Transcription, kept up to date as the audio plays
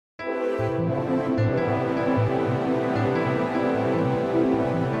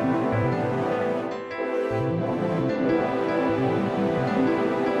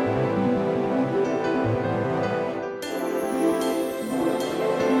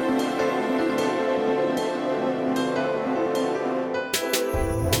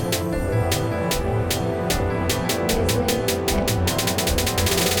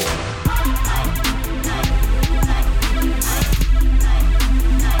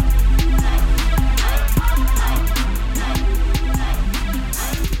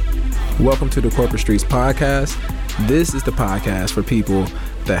Welcome to the Corporate Streets Podcast. This is the podcast for people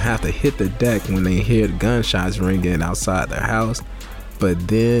that have to hit the deck when they hear gunshots ringing outside their house. But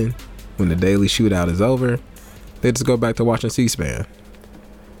then, when the daily shootout is over, they just go back to watching C-SPAN.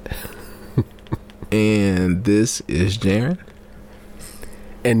 And this is Jaren.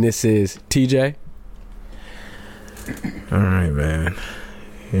 And this is TJ. All right, man.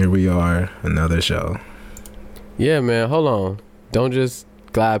 Here we are, another show. Yeah, man. Hold on. Don't just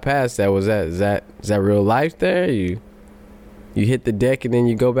glide past that. Is that real life there? You hit the deck and then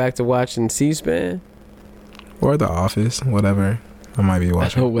you go back to watching C-SPAN? Or The Office, whatever I might be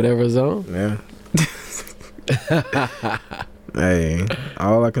watching. Whatever's on? Yeah. Hey,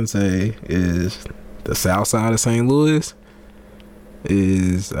 all I can say is the south side of St. Louis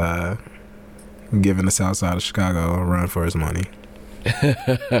is giving the south side of Chicago a run for its money.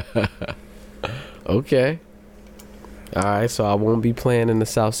 Okay. All right, so I won't be playing in the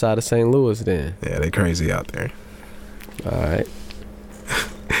south side of St. Louis then. Yeah, they crazy out there. All right.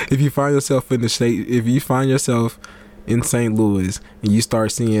 If you find yourself in St. Louis and you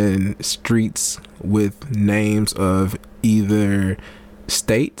start seeing streets with names of either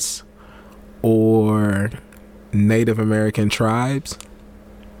states or Native American tribes,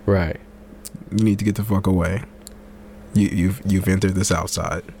 right, you need to get the fuck away. You've entered the south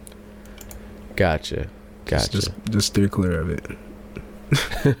side. Gotcha. Just steer clear of it.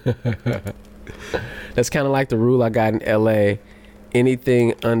 That's kind of like the rule I got in LA.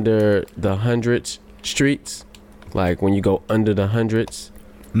 Anything under the hundreds streets, like when you go under the hundreds,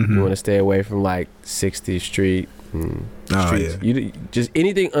 you want to stay away from like 60th Street. Streets. Yeah. You just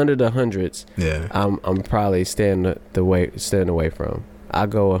anything under the hundreds. Yeah. I'm probably staying away from. I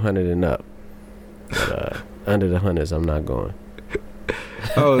go 100 and up, but under the hundreds, I'm not going.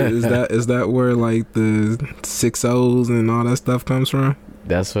 Oh, is that where like the 6-0s and all that stuff comes from?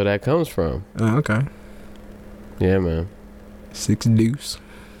 That's where that comes from. Oh, okay. Yeah, man. 6 deuce.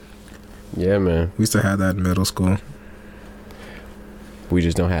 Yeah, man. We used to have that in middle school. We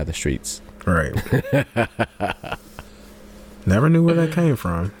just don't have the streets. Right. Never knew where that came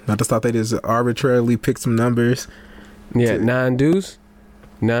from. I just thought they just arbitrarily picked some numbers. Yeah, 9 deuce.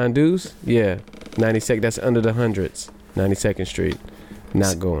 9 deuce. Yeah, 92nd. That's under the hundreds. 92nd Street.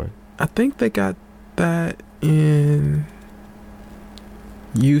 Not going. I think they got that in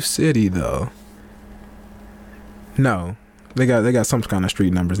U City though. No, they got some kind of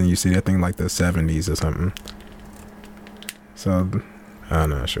street numbers in U City. I think like the 70s or something. So I'm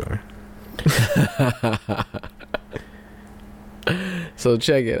not sure. So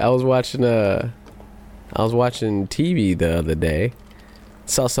check it. I was watching TV the other day.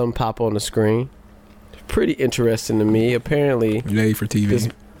 Saw something pop on the screen. Pretty interesting to me. Apparently, Yay for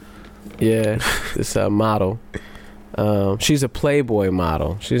TV. This model. She's a Playboy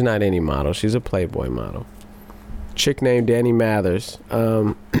model. She's not any model. She's a Playboy model. Chick named Danny Mathers.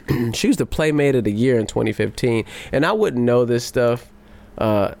 She was the Playmate of the Year in 2015, and I wouldn't know this stuff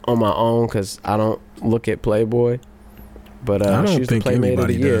on my own because I don't look at Playboy. But she was the Playmate of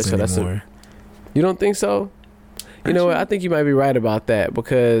the Year. So you don't think so? You know what? I think you might be right about that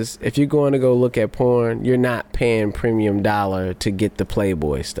because if you're going to go look at porn, you're not paying premium dollar to get the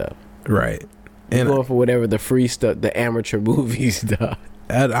Playboy stuff. Right. You're going for whatever the free stuff, the amateur movie stuff.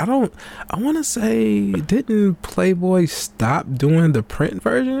 I want to say, didn't Playboy stop doing the print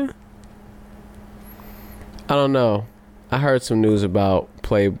version? I don't know. I heard some news about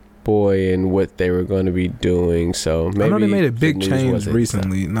Playboy and what they were going to be doing. So maybe I know they made a big change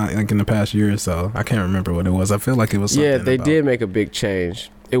recently, not like in the past year or so. I can't remember what it was. I feel like it was something. Yeah, they did make a big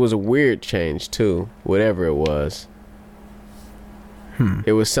change. It was a weird change too, whatever it was.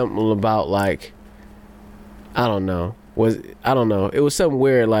 It was something about like, I don't know. It was something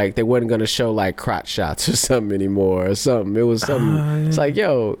weird, like they wasn't gonna show like crotch shots or something anymore or something. It was something. It's like,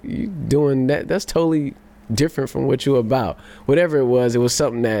 yo, you doing that? That's totally different from what you about. Whatever it was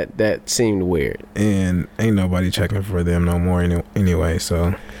something that seemed weird. And ain't nobody checking for them no more anyway.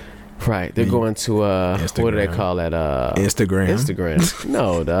 So right, they're going to what do they call that? Instagram.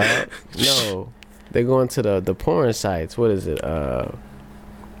 No, dog. No, they're going to the porn sites. What is it?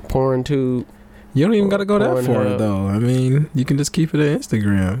 PornTube. You don't even got to go that far though. I mean, you can just keep it at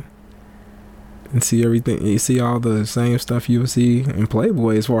Instagram and see everything. You see all the same stuff you would see in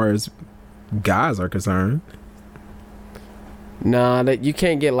Playboy as far as guys are concerned. Nah, that you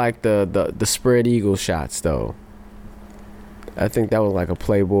can't get like the spread eagle shots though. I think that was like a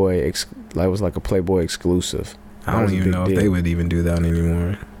Playboy exclusive. I don't even know if they would even do that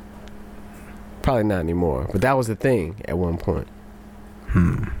anymore. Probably not anymore, but that was the thing at one point.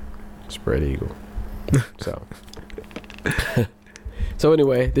 Spread eagle. So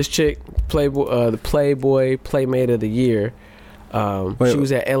anyway, this chick, Playboy, the Playboy Playmate of the Year. She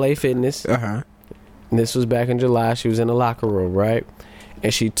was at LA Fitness. Uh-huh. And this was back in July. She was in the locker room, right?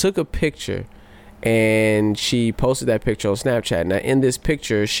 And she took a picture and she posted that picture on Snapchat. Now, in this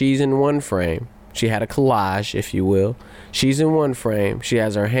picture, she's in one frame. She had a collage, if you will. She's in one frame. She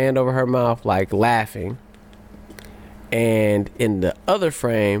has her hand over her mouth, like laughing. And in the other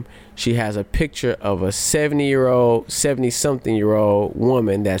frame, she has a picture of a 70-something-year-old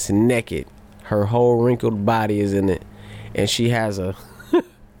woman that's naked. Her whole wrinkled body is in it. And she has a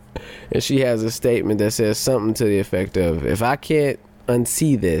statement that says something to the effect of, if I can't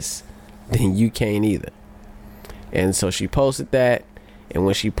unsee this, then you can't either. And so she posted that, and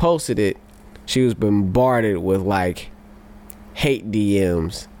when she posted it, she was bombarded with like hate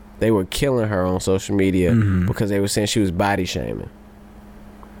DMs. They were killing her on social media because they were saying she was body shaming.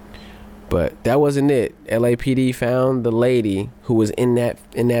 But that wasn't it. LAPD found the lady who was in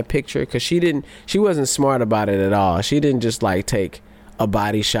that picture, because she wasn't smart about it at all. She didn't just like take a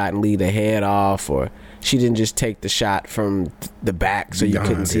body shot and leave the head off, or she didn't just take the shot from the back so you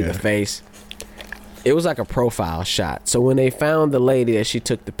couldn't see the face. It was like a profile shot. So when they found the lady that she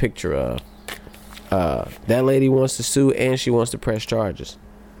took the picture of, that lady wants to sue and she wants to press charges.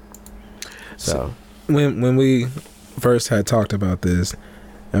 So when we first had talked about this,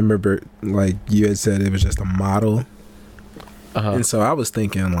 I remember like you had said it was just a model. And so I was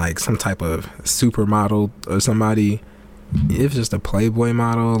thinking like some type of supermodel or somebody. It was just a Playboy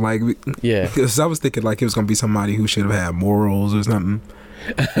model, like, yeah. Because I was thinking like it was gonna be somebody who should have had morals or something.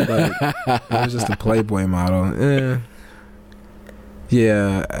 But it was just a Playboy model.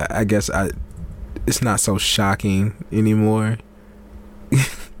 Yeah, I guess it's not so shocking anymore.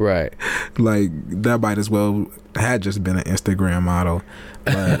 Right. Like that might as well had just been an Instagram model.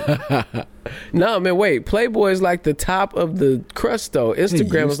 But no, man, wait. Playboy is like the top of the crust, though.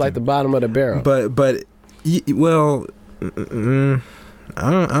 Instagram is like the bottom of the barrel. But well, I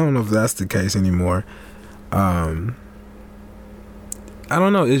don't know if that's the case anymore. I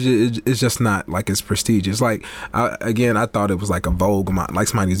don't know. It's just not like it's prestigious. Like I thought it was like a Vogue, like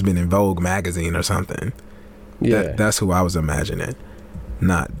somebody who's been in Vogue magazine or something. Yeah, that's who I was imagining,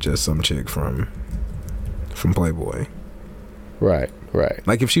 not just some chick from Playboy. Right.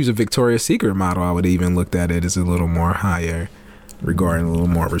 Like if she was a Victoria's Secret model, I would even looked at it as a little more higher regarding, a little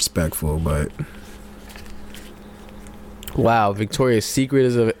more respectful. But wow, Victoria's Secret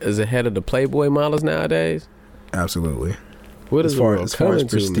is ahead of the Playboy models nowadays. Absolutely. What is as far as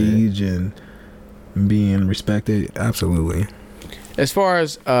prestige and being respected, absolutely. As far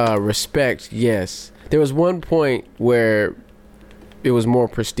as respect, yes. There was one point where it was more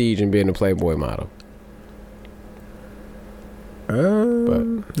prestige in being a Playboy model.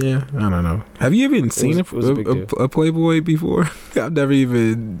 Yeah, I don't know. Have you even seen a Playboy before? I've never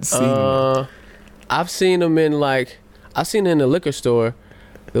even seen them. I've seen them in I've seen it in the liquor store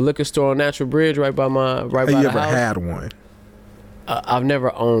on Natural Bridge right by the house. Have you ever had one? I've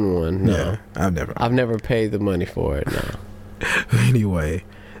never owned one. No, yeah, I've never paid the money for it. No. Anyway,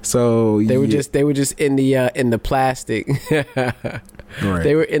 so they were just in the plastic. Right.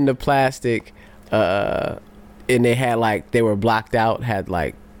 They were in the plastic, and they had they were blocked out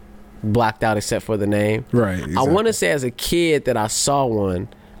except for the name. Right. Exactly. I want to say as a kid that I saw one.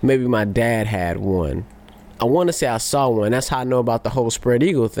 Maybe my dad had one. I want to say I saw one. That's how I know about the whole spread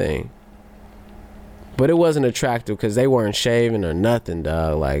eagle thing. But it wasn't attractive because they weren't shaving or nothing,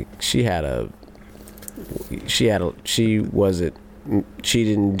 dog. Like she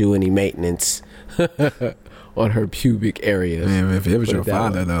didn't do any maintenance on her pubic areas. Man, if it was your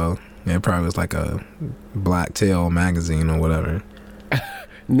father though, it probably was like a Black Tail magazine or whatever.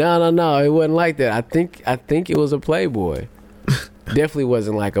 No, it wasn't like that. I think it was a Playboy. Definitely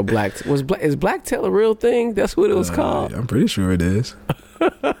wasn't like a is Black Tail a real thing? That's what it was called. I'm pretty sure it is.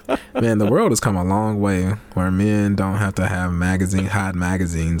 Man, the world has come a long way where men don't have to have hot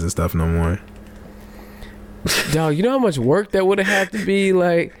magazines and stuff no more. Dog, you know how much work that would have had to be?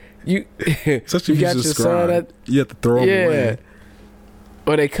 Like you got your son you have to throw them away.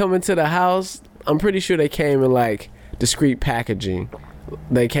 Or they come into the house. I'm pretty sure they came in discreet packaging.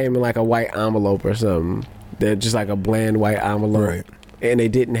 They came in a white envelope or something. They're just like a bland white envelope. Right. And they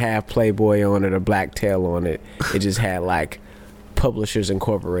didn't have Playboy on it or Black Tail on it. It just had Publishers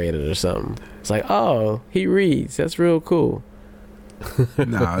Incorporated or something. It's like, oh, he reads. That's real cool.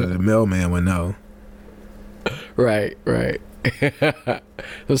 Nah, the mailman would know. Right.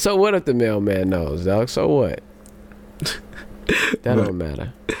 So what if the mailman knows, dog? So what? That don't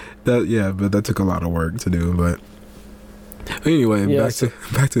matter. But that took a lot of work to do. But anyway,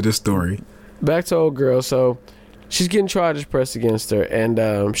 back to this story. Back to old girl. So She's getting charges pressed against her,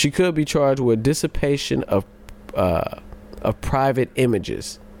 and she could be charged with dissipation of private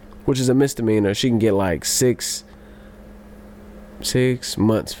images, which is a misdemeanor. She can get like 6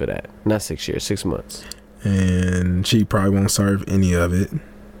 months for that. Not 6 years, 6 months. And she probably won't serve any of it.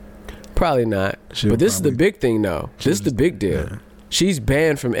 Probably not. But this is the big thing, though. This is the big deal. Yeah. She's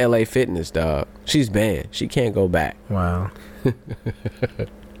banned from LA Fitness, dog. She's banned. She can't go back. Wow.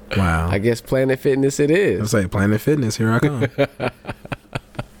 Wow. I guess Planet Fitness it is. I say Planet Fitness, here I come.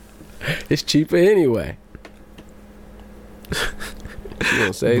 It's cheaper anyway. You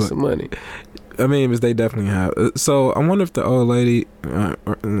gonna save some money. I mean, because they definitely have. So I wonder if the old lady,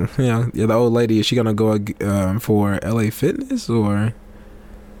 the old lady, is she gonna go for LA Fitness, or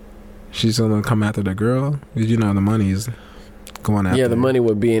she's gonna come after the girl? Because the money is going after. Yeah, the money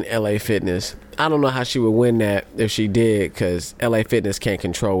would be in LA Fitness. I don't know how she would win that if she did, because LA Fitness can't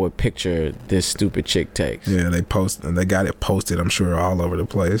control what picture this stupid chick takes. Yeah, they got it posted, I'm sure, all over the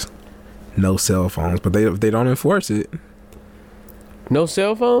place. No cell phones, but they don't enforce it. No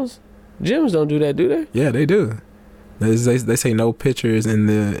cell phones? Gyms don't do that, do they? Yeah, they do. They say no pictures in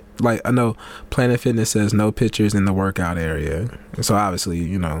the, like, I know Planet Fitness says no pictures in the workout area. So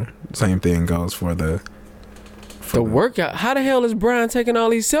obviously, same thing goes for the workout. How the hell is Brian taking all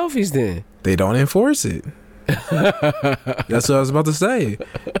these selfies then? They don't enforce it. That's what I was about to say.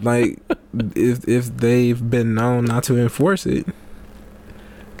 Like, if they've been known not to enforce it.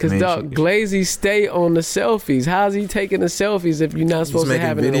 Because, dog, Glazy stay on the selfies. How's he taking the selfies if you're not supposed to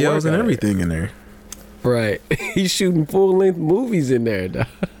have it in the workout? Videos and everything in there. Right. He's shooting full-length movies in there, dog.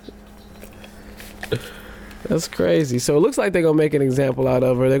 That's crazy. So it looks like they're going to make an example out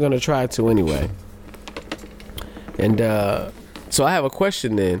of her. They're going to try to anyway. And so I have a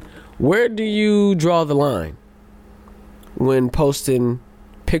question then. Where do you draw the line when posting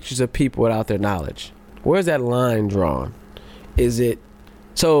pictures of people without their knowledge? Where's that line drawn? Is it...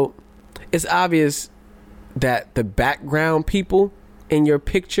 So it's obvious that the background people in your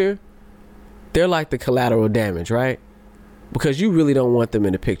picture, they're like the collateral damage, right? Because you really don't want them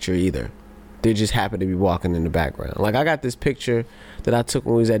in the picture either. They just happen to be walking in the background. Like, I got this picture that I took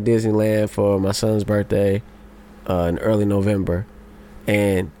when we was at Disneyland for my son's birthday in early November.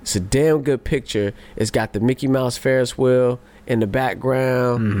 And it's a damn good picture. It's got the Mickey Mouse Ferris wheel in the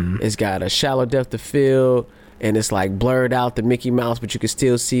background. Mm-hmm. It's got a shallow depth of field. And it's like blurred out the Mickey Mouse, but you can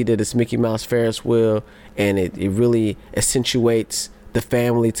still see that it's Mickey Mouse Ferris wheel. And it really accentuates the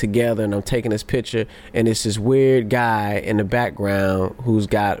family together. And I'm taking this picture, and it's this weird guy in the background who's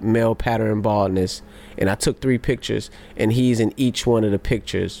got male pattern baldness. And I took 3 pictures, and he's in each one of the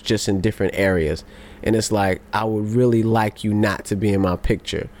pictures, just in different areas. And it's like, I would really like you not to be in my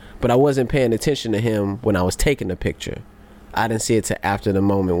picture. But I wasn't paying attention to him when I was taking the picture. I didn't see it till after the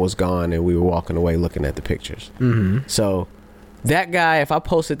moment was gone and we were walking away looking at the pictures. Mm-hmm. So that guy, if I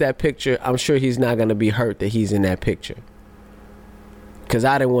posted that picture, I'm sure he's not going to be hurt that he's in that picture. Because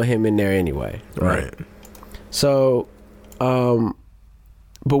I didn't want him in there anyway. Right. So,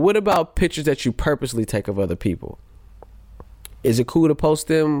 but what about pictures that you purposely take of other people? Is it cool to post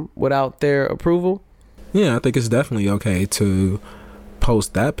them without their approval? Yeah, I think it's definitely okay to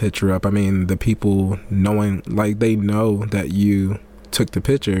post that picture up. I mean, the people knowing, like, they know that you took the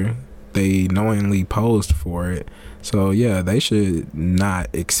picture, they knowingly posed for it. So yeah, they should not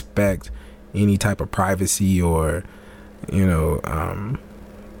expect any type of privacy or,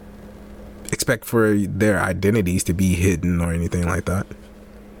 expect for their identities to be hidden or anything like that.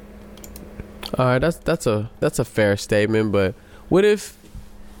 All right, that's a fair statement, but what if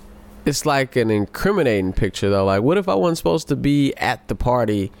it's like an incriminating picture though? Like, what if I wasn't supposed to be at the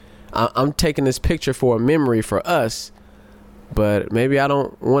party? I'm taking this picture for a memory for us, but maybe I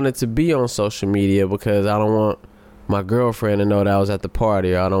don't want it to be on social media because I don't want my girlfriend to know that I was at the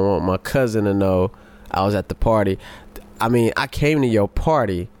party, or I don't want my cousin to know I was at the party. I mean, I came to your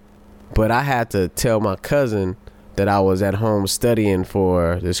party, but I had to tell my cousin that I was at home studying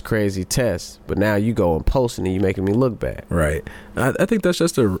for this crazy test. But now you go and posting and you making me look bad. Right. I think that's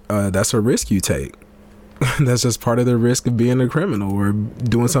just that's a risk you take. That's just part of the risk of being a criminal or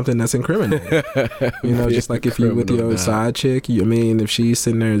doing something that's incriminating. Just like if you with your side chick, if she's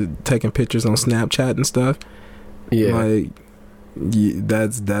sitting there taking pictures on Snapchat and stuff, yeah, like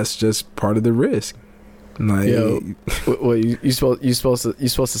that's just part of the risk. Like, well, you supposed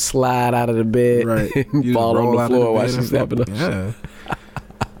to slide out of the bed, right? And fall on the floor while she's snapping up. Yeah.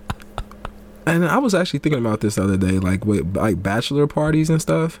 And I was actually thinking about this the other day, like with like bachelor parties and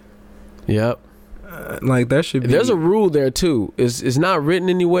stuff. Yep. Like there should be. There's a rule there too. It's not written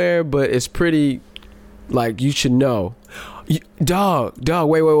anywhere, but it's pretty. Like, you should know. Dog,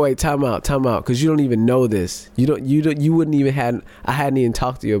 wait, time out, because you don't even know this. You wouldn't even I hadn't even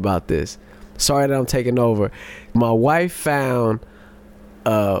talked to you about this. Sorry that I'm taking over. My wife found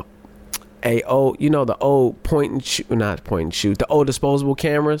the old the old disposable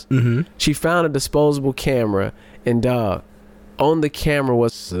cameras. Mm-hmm. She found a disposable camera, and dog, on the camera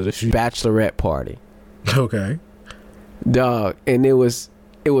was a bachelorette party. Okay. Dog, and it was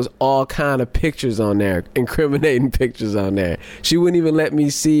all kind of pictures on there, incriminating pictures on there. She wouldn't even let me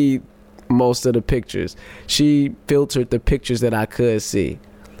see most of the pictures. She filtered the pictures that I could see,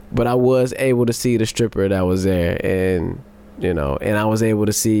 but I was able to see the stripper that was there, and I was able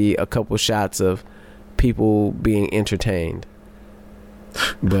to see a couple shots of people being entertained.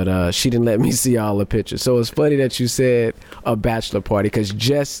 But she didn't let me see all the pictures. So it's funny that you said a bachelor party, because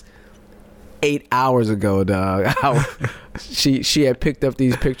just 8 hours ago, dog, she had picked up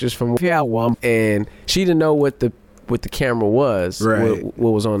these pictures from and she didn't know what the camera was, right?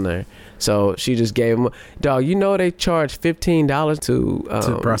 What was on there. So she just gave them. Dog, they charge $15 to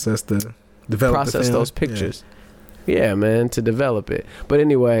develop those pictures. Yeah, man, to develop it. But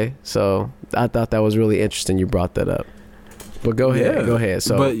anyway, so I thought that was really interesting. You brought that up. But go ahead.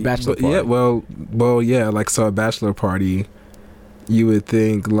 So bachelor party. Yeah, well, yeah. Like, so a bachelor party, you would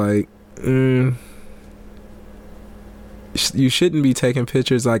think like. You shouldn't be taking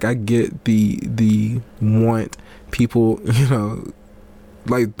pictures. Like, I get the want people,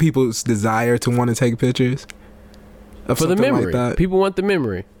 like people's desire to want to take pictures of for the memory. like that. People want the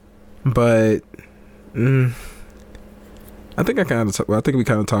memory, but I think we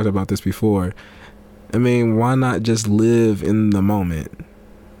kind of talked about this before. I mean, why not just live in the moment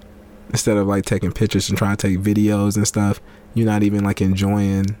instead of like taking pictures and trying to take videos and stuff? You're not even like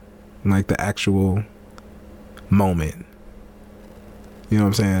enjoying like the actual moment. You know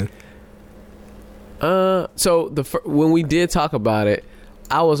what I'm saying? So when we did talk about it,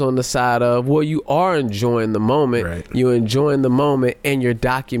 I was on the side of, well, you are enjoying the moment. Right. You're enjoying the moment and you're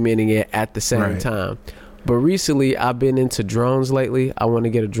documenting it at the same time. But recently, I've been into drones lately. I want to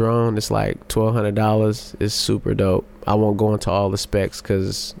get a drone. It's like $1,200. It's super dope. I won't go into all the specs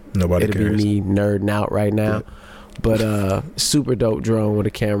because it'll cares. be me nerding out right now. Yeah. But super dope drone with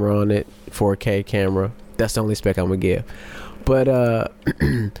a camera on it, 4K camera. That's the only spec I'm gonna give. But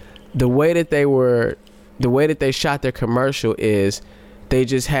the way that they shot their commercial is they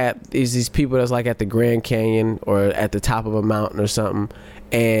just had these people that's like at the Grand Canyon or at the top of a mountain or something,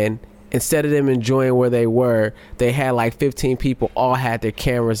 and instead of them enjoying where they were, they had like 15 people all had their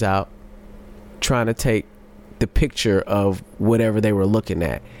cameras out trying to take the picture of whatever they were looking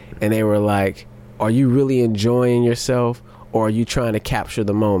at, and they were like, are you really enjoying yourself, or are you trying to capture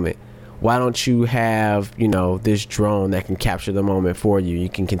the moment? Why don't you have, this drone that can capture the moment for you? You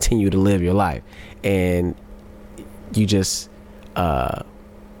can continue to live your life. And you just, the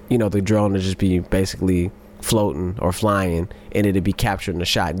drone will just be basically floating or flying, and it'll be capturing the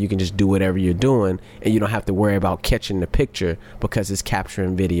shot. You can just do whatever you're doing, and you don't have to worry about catching the picture because it's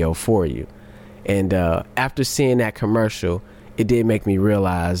capturing video for you. And after seeing that commercial, it did make me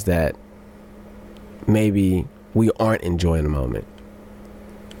realize that maybe we aren't enjoying the moment.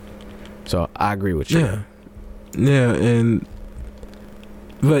 So I agree with you. Yeah,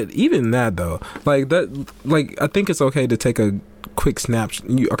 but even that though, I think it's okay to take a quick snapshot.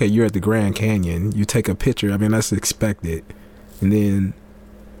 You're at the Grand Canyon, you take a picture. I mean, that's expected, and then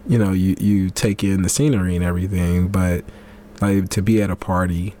you take in the scenery and everything. But like, to be at a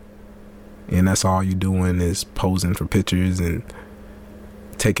party and that's all you doing is posing for pictures and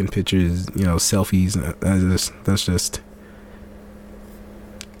taking pictures, selfies. That's just.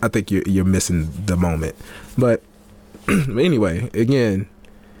 I think you're missing the moment. But anyway, again,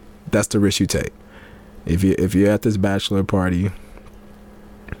 that's the risk you take. If you're at this bachelor party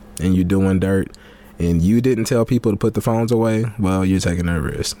and you're doing dirt and you didn't tell people to put the phones away, well, you're taking a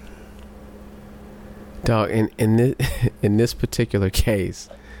risk. Dog, in this particular case,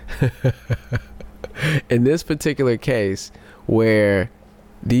 where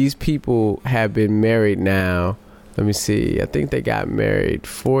these people have been married now, let me see, I think they got married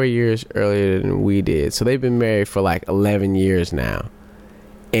 4 years earlier than we did. So they've been married for like 11 years now.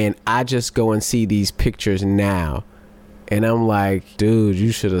 And I just go and see these pictures now, and I'm like, dude,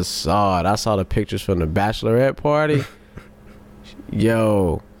 you should have saw it. I saw the pictures from the bachelorette party.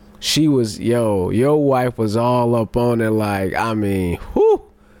 Your wife was all up on it, like, I mean, whew.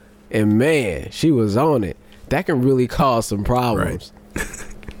 And man, she was on it. That can really cause some problems. Right.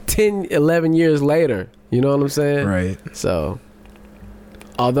 10, 11 years later, you know what I'm saying? Right. So,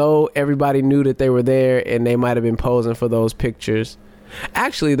 although everybody knew that they were there and they might have been posing for those pictures.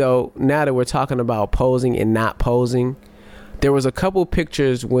 Actually, though, now that we're talking about posing and not posing, There was a couple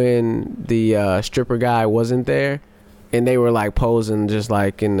pictures when the stripper guy wasn't there, and they were like posing just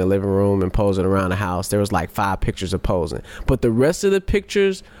like in the living room and posing around the house. There was like 5 pictures of posing, but the rest of the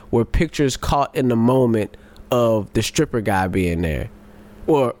pictures were pictures caught in the moment of the stripper guy being there.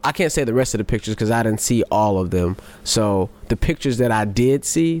 Or I can't say the rest of the pictures because I didn't see all of them. So the pictures that I did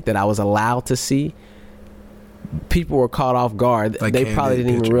see, that I was allowed to see, people were caught off guard. Like they probably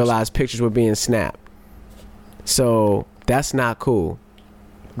didn't pictures. even realize pictures were being snapped. So that's not cool.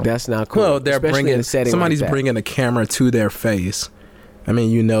 That's not cool. Well, they're especially in bringing a setting somebody's like that. bringing a camera to their face. I mean,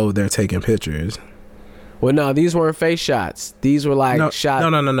 you know, they're taking pictures. Well, no, these weren't face shots. These were like No, shots.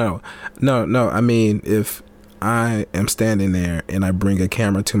 no. I mean, if I am standing there and I bring a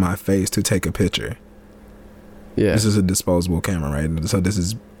camera to my face to take a picture. Yeah. This is a disposable camera, right? So this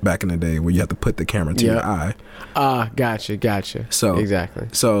is back in the day where you have to put the camera to your eye. Gotcha. So exactly.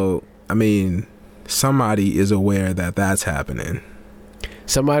 So I mean, somebody is aware that that's happening.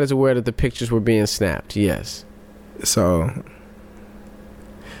 Somebody's aware that the pictures were being snapped. Yes. So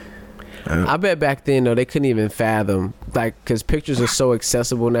I bet back then though they couldn't even fathom, like, because pictures are so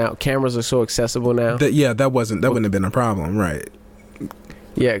accessible now. Cameras are so accessible now. that wouldn't have been a problem, right?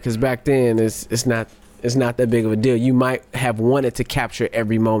 Yeah, because back then it's not that big of a deal. You might have wanted to capture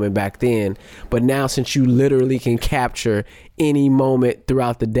every moment back then, but now since you literally can capture any moment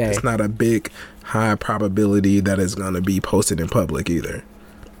throughout the day, It's not a big high probability that it's going to be posted in public either,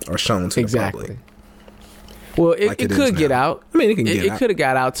 or shown to the public. Well, it Like it could is get now. out. I mean, it can get It out. could have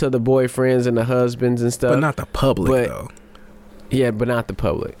got out to the boyfriends and the husbands and stuff, But not the public, But- though. Yeah, but not the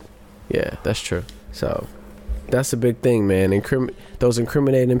public. Yeah, that's true. So that's a big thing, man. Those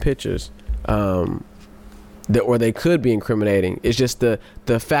incriminating pictures, or they could be incriminating. It's just the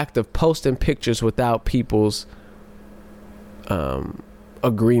fact of posting pictures without people's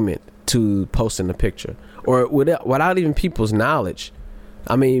agreement to posting the picture, or without even people's knowledge.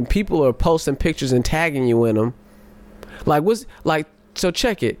 I mean, people are posting pictures and tagging you in them. So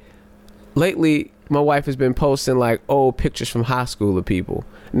check it. Lately, my wife has been posting like old pictures from high school of people.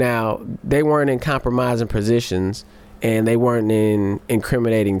 Now, they weren't in compromising positions and they weren't in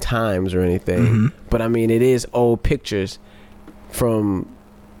incriminating times or anything. Mm-hmm. But I mean, it is old pictures from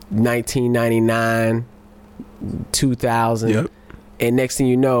 1999, 2000. Yep. And next thing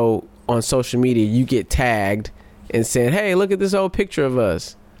you know, on social media, you get tagged and said, "Hey, look at this old picture of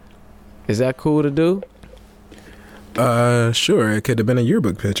us." Is that cool to do? Sure. It could have been a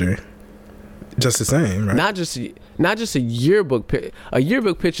yearbook picture. Just the same, right? Not just a yearbook. A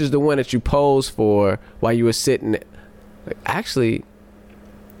yearbook picture is the one that you pose for while you were sitting. Actually,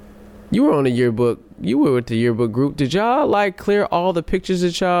 you were on a yearbook. You were with the yearbook group. Did y'all like clear all the pictures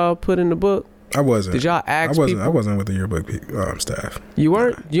that y'all put in the book? I wasn't. Did y'all ask people? I wasn't with the yearbook staff. You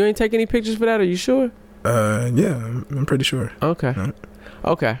weren't. You ain't take any pictures for that. Are you sure? Yeah, I'm pretty sure. Okay. No.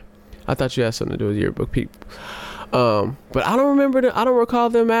 Okay. I thought you had something to do with yearbook people. But I don't remember. I don't recall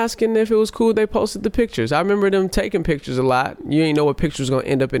them asking if it was cool they posted the pictures. I remember them taking pictures a lot. You ain't know what picture was gonna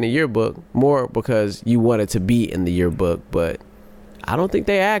end up in the yearbook, more because you wanted to be in the yearbook. But I don't think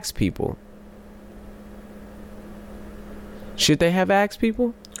they asked people. Should they have asked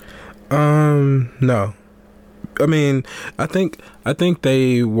people? No. I mean, I think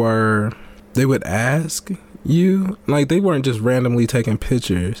they would ask you, like, they weren't just randomly taking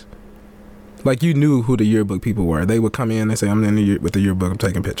pictures. Like, you knew who the yearbook people were. They would come in and say, "I'm with the yearbook. I'm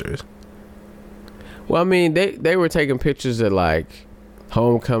taking pictures." Well, I mean, they were taking pictures at like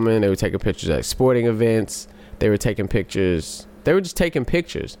homecoming. They were taking pictures at sporting events. They were taking pictures. They were just taking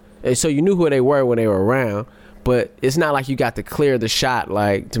pictures, and so you knew who they were when they were around. But it's not like you got to clear the shot,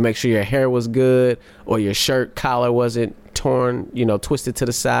 like to make sure your hair was good or your shirt collar wasn't torn, twisted to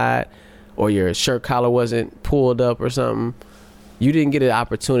the side, or your shirt collar wasn't pulled up or something. You didn't get an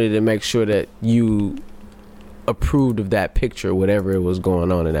opportunity to make sure that you approved of that picture, whatever it was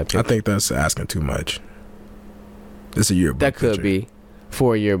going on in that picture. I think that's asking too much. It's a yearbook. That could picture. be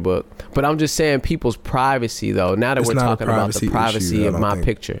for a yearbook. But I'm just saying people's privacy, though. Now that It's we're not a talking about the privacy privacy issue, I of don't my think.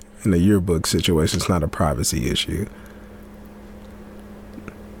 picture. In the yearbook situation, it's not a privacy issue.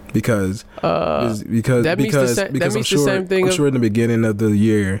 Because That means the same thing I'm of- sure in the beginning of the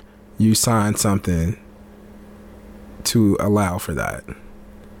year you signed something to allow for that.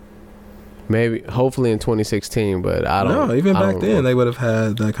 Maybe, hopefully in 2016, but I don't. No, even I back don't then know. they would have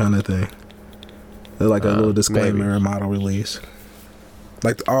had that kind of thing. Like a little disclaimer, maybe. model release.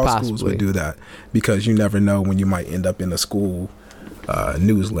 Like all schools Possibly. would do that because you never know when you might end up in a school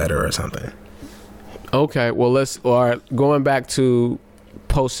newsletter or something. Okay, well, going back to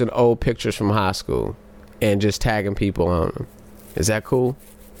posting old pictures from high school and just tagging people on them. Is that cool?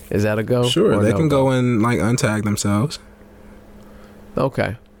 Is that a go? Sure, Or they no can go and like untag themselves.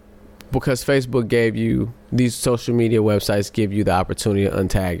 Okay. Because Facebook gave you, these social media websites give you the opportunity to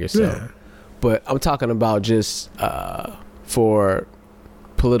untag yourself. Yeah. But I'm talking about just for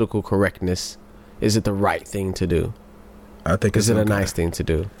political correctness. Is it the right thing to do? I think it's Is it okay. a nice thing to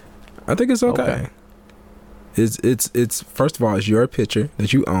do? I think it's okay. It's first of all, it's your picture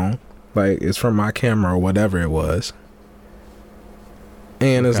that you own. Like, it's from my camera or whatever it was.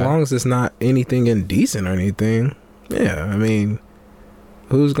 And as long as it's not anything indecent or anything, yeah, I mean,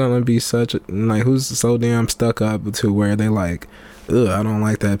 who's gonna be who's so damn stuck up to where they like, ugh, I don't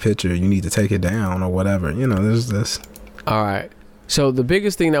like that picture, you need to take it down or whatever. You know, there's this. All right. So the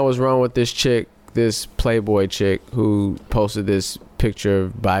biggest thing that was wrong with this chick, this Playboy chick who posted this picture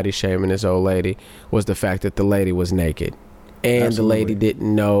of body shaming this old lady, was the fact that the lady was naked. And Absolutely. the lady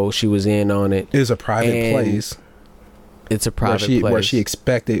didn't know she was in on it. It's a private place. It's a private place. Where she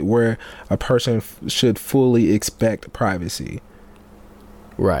expected, where a person should fully expect privacy.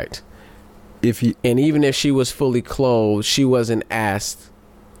 Right. And even if she was fully clothed, she wasn't asked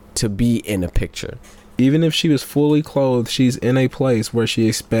to be in a picture. Even if she was fully clothed, she's in a place where she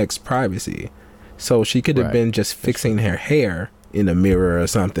expects privacy. So she could have been just fixing her hair in a mirror or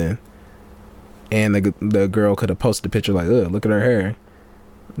something. And the girl could have posted a picture like, ugh, look at her hair.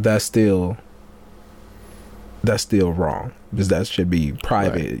 That's still wrong, because that should be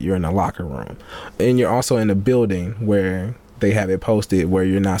private. Right. You're in a locker room, and you're also in a building where they have it posted where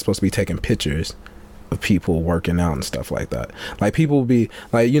you're not supposed to be taking pictures of people working out and stuff like that. Like, people be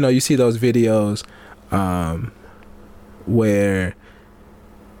like, you know, you see those videos where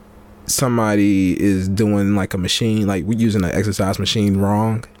somebody is doing like a machine, like using an exercise machine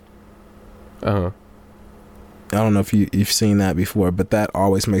wrong. I don't know if you've seen that before, but that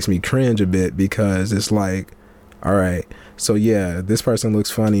always makes me cringe a bit, because it's like, all right, so yeah, this person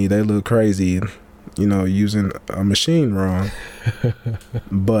looks funny, they look crazy, you know, using a machine wrong,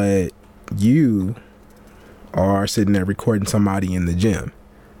 but you are sitting there recording somebody in the gym,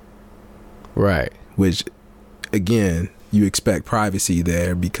 right? Which, again, you expect privacy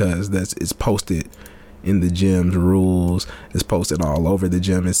there, because it's posted in the gym's rules, it's posted all over the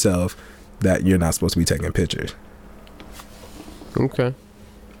gym itself, that you're not supposed to be taking pictures. Okay,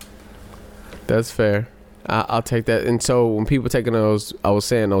 that's fair. I'll take that. And so when people taking those, I was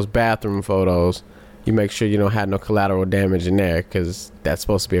saying, those bathroom photos, you make sure you don't have no collateral damage in there, because that's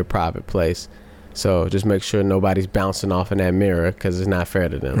supposed to be a private place. So just make sure nobody's bouncing off in that mirror, because it's not fair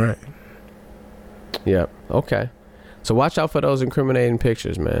to them. Right. Yep. Okay. So watch out for those incriminating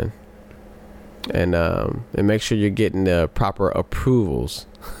pictures, man. And make sure you're getting the proper approvals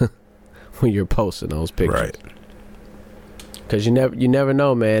when you're posting those pictures. Right. Because you never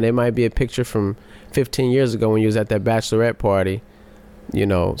know, man. It might be a picture from 15 years ago when you was at that bachelorette party. You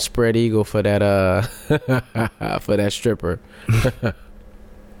know, spread eagle for that for that stripper.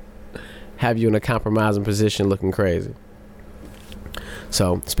 Have you in a compromising position, looking crazy.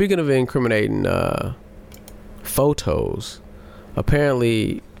 So, speaking of incriminating photos,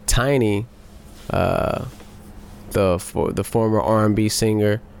 apparently Tiny, the former R&B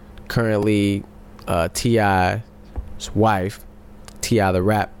singer, currently T.I.'s wife, T.I. the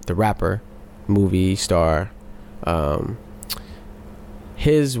rapper, movie star,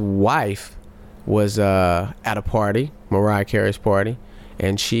 his wife was at a party, Mariah Carey's party,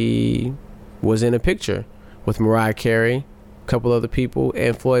 and she was in a picture with Mariah Carey, a couple other people,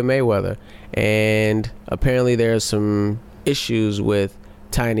 and Floyd Mayweather. And apparently there's some issues with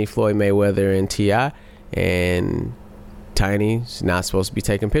Tiny, Floyd Mayweather, and T.I., and Tiny's not supposed to be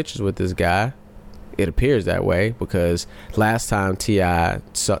taking pictures with this guy. It appears that way, because last time T.I.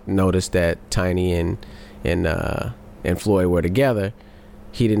 noticed that Tiny and Floyd were together,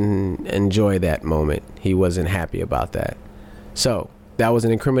 he didn't enjoy that moment. He wasn't happy about that. So that was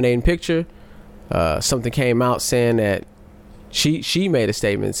an incriminating picture. Something came out saying that she made a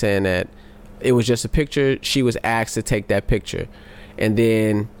statement saying that it was just a picture. She was asked to take that picture, and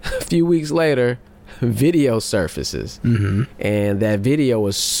then a few weeks later, video surfaces, and that video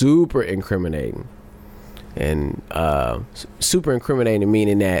was super incriminating. And super incriminating,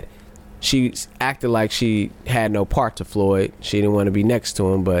 meaning that she acted like she had no part to Floyd. She didn't want to be next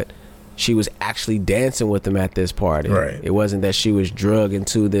to him, but she was actually dancing with him at this party. Right. It wasn't that she was drugged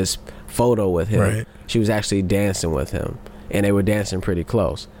into this photo with him. Right. She was actually dancing with him, and they were dancing pretty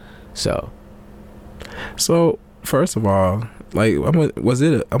close. So first of all, like, I wonder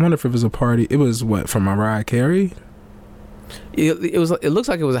if it was a party. It was what, from Mariah Carey? It was. It looks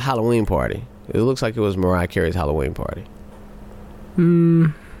like it was a Halloween party. It looks like it was Mariah Carey's Halloween party.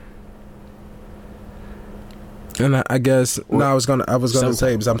 And I guess I was gonna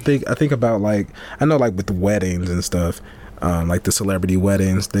say, because I think about, like, I know, like, with the weddings and stuff, like the celebrity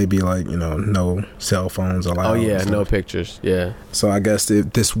weddings, they be like, no cell phones allowed. Oh yeah, no pictures. Yeah. So I guess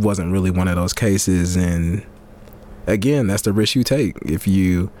this wasn't really one of those cases, and again, that's the risk you take if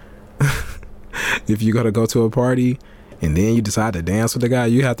you if you gotta go to a party and then you decide to dance with the guy.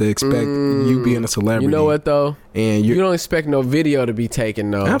 You have to expect you being a celebrity. You know what though? And you don't expect no video to be taken,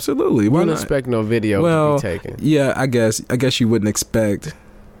 though. Absolutely. You don't expect no video to be taken. Yeah, I guess you wouldn't expect.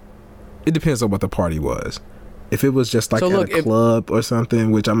 It depends on what the party was. If it was just like a club or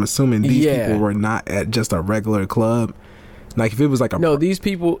something, which I'm assuming these people were not at just a regular club. Like if it was like these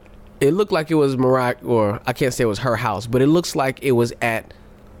people, it looked like it was Mariah, or I can't say it was her house, but it looks like it was at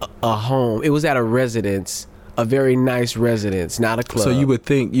a home. It was at a residence, a very nice residence, not a club. So you would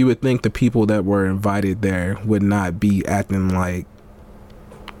think the people that were invited there would not be acting like,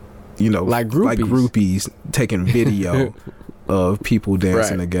 like groupies taking video of people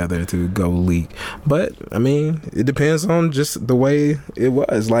dancing together to go leak. But I mean, it depends on just the way it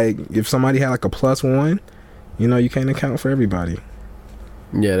was. Like if somebody had like a +1, you can't account for everybody.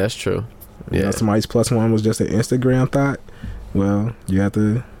 Yeah, that's true. Yeah, somebody's +1 was just an Instagram thought. Well, you have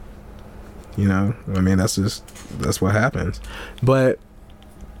to, I mean, that's what happens. But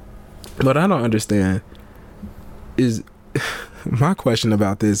what I don't understand is my question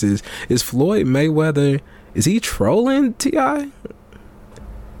about this is Floyd Mayweather, is he trolling T.I.?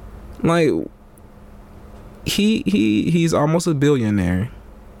 Like he's almost a billionaire,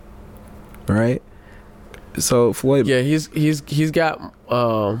 right? So Floyd, he's got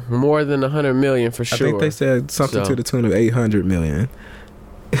more than 100 million for sure. I think they said something to the tune of 800 million.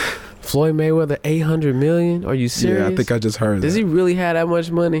 Floyd Mayweather, 800 million? Are you serious? Yeah, I think I just heard. Does he really have that much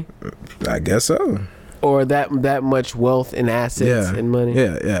money? I guess so. Or that much wealth and assets and money?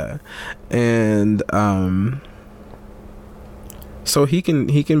 Yeah. And so he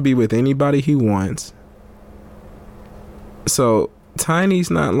can be with anybody he wants. So Tiny's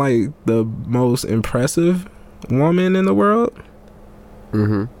not like the most impressive woman in the world.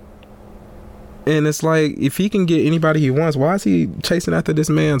 Mm-hmm. And it's like, if he can get anybody he wants, why is he chasing after this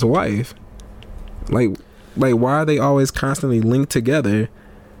man's wife? Like why are they always constantly linked together?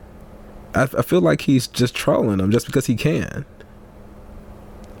 I feel like he's just trolling them just because he can.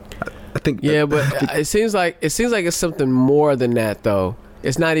 I think. Yeah, but it seems like it's something more than that, though.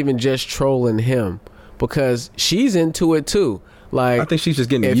 It's not even just trolling him, because she's into it too. Like, I think she's just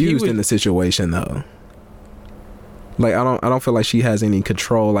getting used in the situation, though. Like, I don't feel like she has any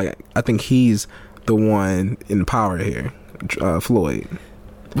control. Like, I think he's the one in power here, Floyd.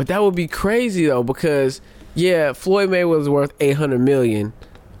 But that would be crazy though, because Floyd Mayweather's worth 800 million,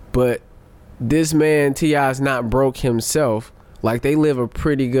 but this man T.I. is not broke himself. Like, they live a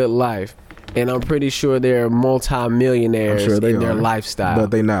pretty good life, and I'm pretty sure they're multi-millionaires in their lifestyle.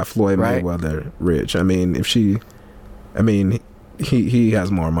 But they're not Floyd Mayweather rich. I mean, he has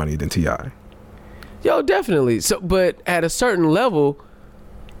more money than T.I. Yo, definitely. So, but at a certain level,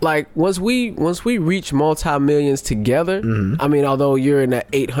 like once we reach multi-millions together, I mean, although you're in the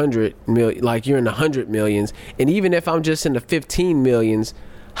 800 million, like you're in the 100 millions, and even if I'm just in the 15 millions,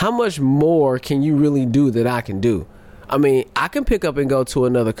 how much more can you really do that I can do? I mean, I can pick up and go to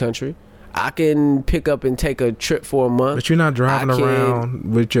another country. I can pick up and take a trip for a month. But you're not driving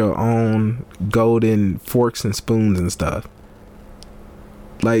around with your own golden forks and spoons and stuff.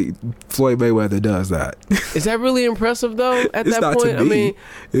 Like Floyd Mayweather does that. Is that really impressive though? At that point,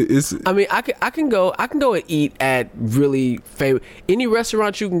 I mean, I can go and eat at really favorite any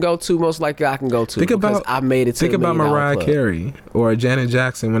restaurant you can go to. Most likely, I can go to. I made it. Think about Mariah Carey or Janet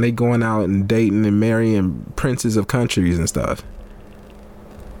Jackson when they going out and dating and marrying princes of countries and stuff.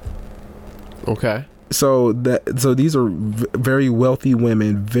 Okay. So these are very wealthy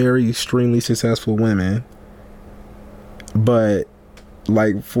women, very extremely successful women, but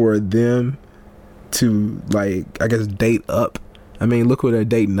like for them to, like, I guess, date up. I mean, look who they're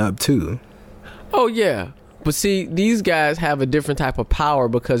dating up to. Oh yeah, but see, these guys have a different type of power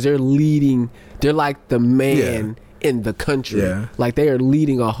because they're leading. They're like the man in the country. Yeah. Like they are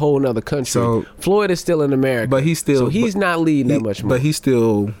leading a whole nother country. So Floyd is still in America, but he's not leading that much more. But he's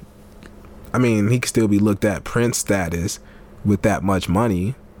still. I mean, he can still be looked at Prince status with that much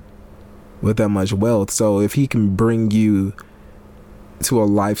money, with that much wealth. So if he can bring you to a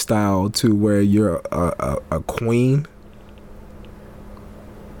lifestyle to where you're a queen,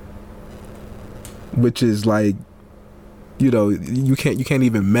 which is like, you can't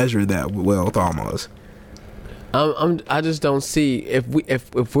even measure that wealth almost. I just don't see if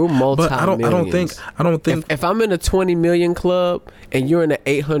we're multi-millions. But I don't think if I'm in a 20 million club and you're in an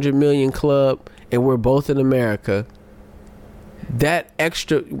 800 million club and we're both in America, that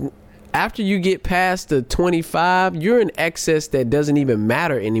extra, after you get past the 25, you're in excess that doesn't even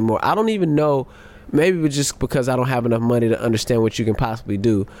matter anymore. I don't even know. Maybe it's just because I don't have enough money to understand what you can possibly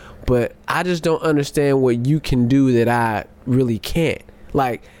do. But I just don't understand what you can do that I really can't.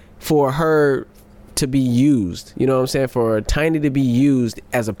 Like, for her to be used, you know what I'm saying? For Tiny to be used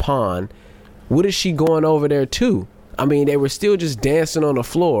as a pawn, what is she going over there to? I mean, they were still just dancing on the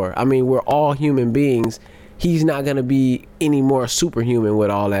floor. I mean, we're all human beings. He's not going to be any more superhuman with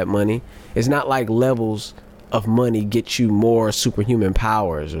all that money. It's not like levels of money get you more superhuman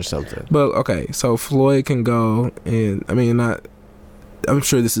powers or something. But okay, so Floyd can go and I'm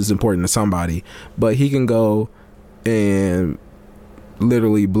sure this is important to somebody, but he can go and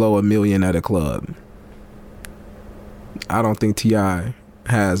literally blow $1 million at a club. I don't think T.I.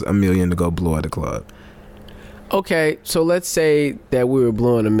 has $1 million to go blow at a club. Okay, so let's say that we were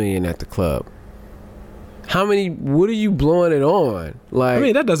blowing $1 million at the club. What are you blowing it on? Like, I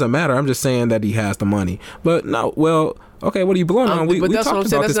mean, that doesn't matter. I'm just saying that he has the money. But no, well, okay, what are you blowing on? We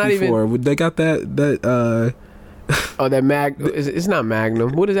talked about this before. They got that oh, that it's not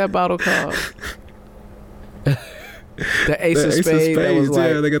Magnum. What is that bottle called? The Ace of Spades. That was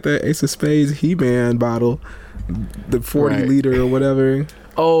like, yeah, they got that Ace of Spades He-Man bottle, the 40 liter or whatever.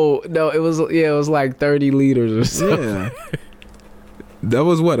 Oh no, it was like 30 liters or something. Yeah, that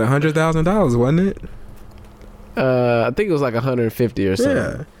was what, $100,000, wasn't it? I think it was like 150 or something.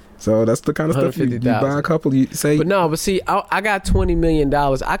 Yeah. So that's the kind of stuff you buy a couple. You say, but see, I got $20 million.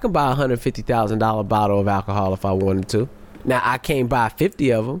 I can buy $150,000 bottle of alcohol if I wanted to. Now I can't buy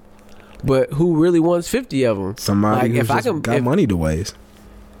 50 of them, but who really wants 50 of them? Somebody who's got money to waste.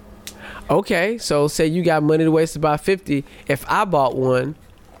 Okay, so say you got money to waste to buy 50. If I bought one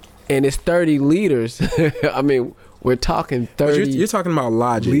and it's 30 liters, I mean, we're talking 30. You're talking about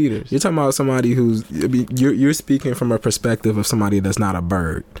logic. Liters. You're talking about somebody who's. You're speaking from a perspective of somebody that's not a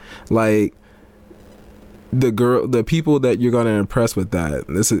bird. Like the people that you're gonna impress with that.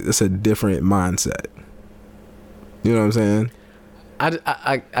 It's a different mindset. You know what I'm saying?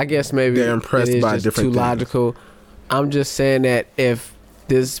 I guess maybe they're impressed by different too things. Logical. I'm just saying that if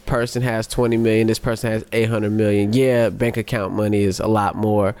this person has 20 million, this person has 800 million. Yeah, bank account money is a lot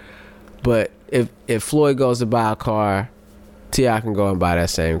more, but if Floyd goes to buy a car, T.I. can go and buy that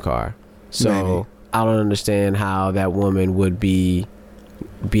same car. So maybe. I don't understand how that woman would be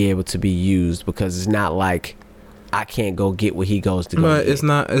able to be used, because it's not like I can't go get what he goes to go But get.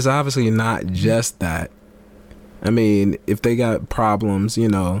 it's obviously not just that. I mean, if they got problems, you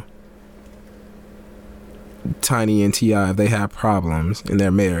know, Tiny and T.I., if they have problems in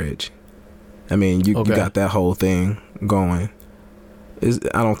their marriage, I mean, you got that whole thing going.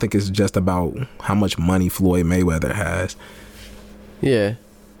 I don't think it's just about how much money Floyd Mayweather has. Yeah,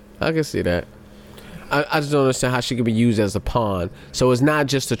 I can see that. I just don't understand how she could be used as a pawn. So it's not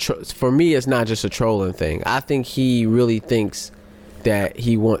just for me, it's not just a trolling thing. I think he really thinks that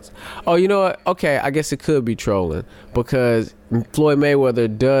he wants. Oh, you know what? Okay, I guess it could be trolling, because Floyd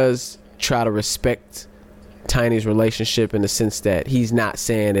Mayweather does try to respect Tiny's relationship in the sense that he's not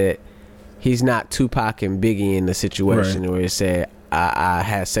saying that he's not Tupac and Biggie in the situation where he said, I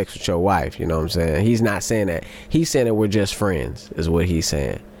had sex with your wife, you know what I'm saying? He's not saying that. He's saying that we're just friends, is what he's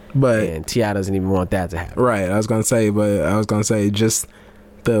saying. But and T.I. doesn't even want that to happen. Right. I was gonna say just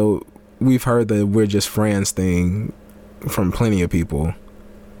we've heard the we're just friends thing from plenty of people.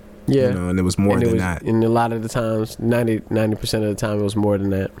 Yeah. You know, and it was more than that. And a lot of the times, 90% of the time, it was more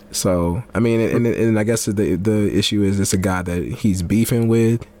than that. So I mean, and I guess the issue is it's a guy that he's beefing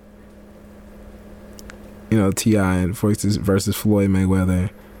with. You know, T.I. versus Floyd Mayweather.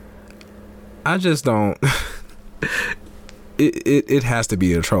 I just don't. It has to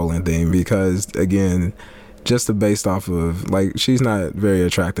be a trolling thing, because again, just based off of, like, she's not very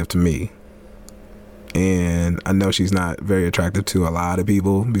attractive to me, and I know she's not very attractive to a lot of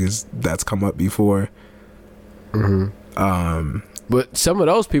people because that's come up before. But some of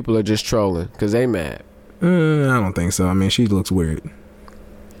those people are just trolling because they mad. I don't think so. I mean, she looks weird.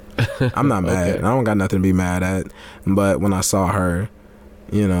 I'm not mad. Okay. I don't got nothing to be mad at. But when I saw her,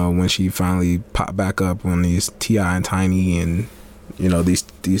 you know, when she finally popped back up on these T.I. and Tiny and, you know, these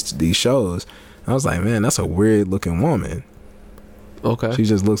shows, I was like, man, that's a weird looking woman. Okay. She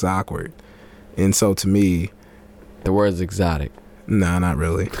just looks awkward. And so to me, the word's exotic. No, not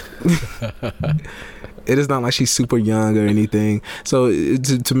really. It is not like she's super young or anything. So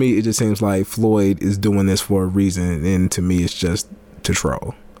to me, it just seems like Floyd is doing this for a reason. And to me, it's just to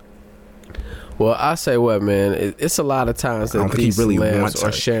troll. Well, I say what, man. It's a lot of times that these celebs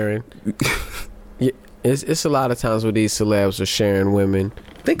are sharing. Yeah, it's a lot of times where these celebs are sharing women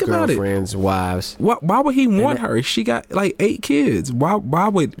Think about it. Girlfriends, wives. Why would he want her? She got like 8 kids. Why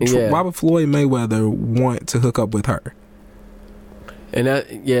would Floyd Mayweather want to hook up with her? And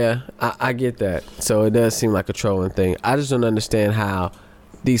I get that. So it does seem like a trolling thing. I just don't understand how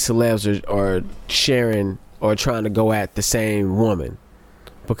these celebs are sharing or trying to go at the same woman,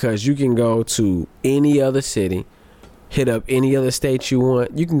 because you can go to any other city, hit up any other state you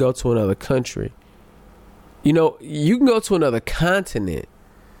want. You can go to another country. You can go to another continent.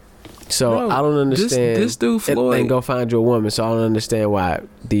 So Bro, I don't understand. This dude Floyd, and go find you a woman. So I don't understand why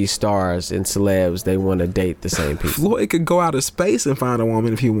these stars and celebs, they want to date the same people. Floyd could go out of space and find a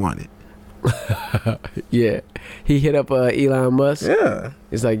woman if he wanted. Yeah, he hit up Elon Musk. Yeah,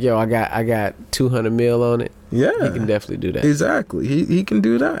 He's like, yo, I got 200 mil on it. Yeah, he can definitely do that. Exactly, he can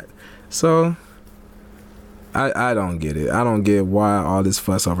do that. So I don't get it. I don't get why all this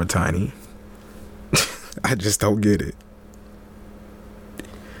fuss over Tiny. I just don't get it.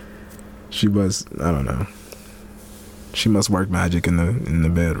 She must, I don't know. She must work magic in the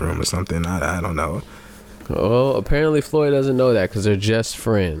bedroom or something. I don't know. Oh, apparently Floyd doesn't know that because they're just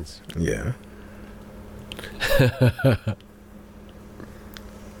friends. Yeah.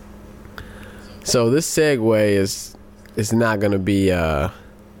 So this segue is not gonna be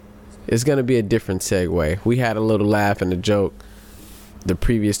it's gonna be a different segue. We had a little laugh and a joke the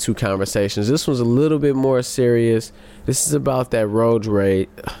previous 2 conversations. This one's a little bit more serious. This is about that road rage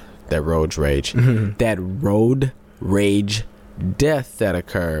Mm-hmm. that road rage death that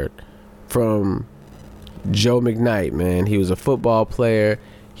occurred from Joe McKnight. Man, he was a football player.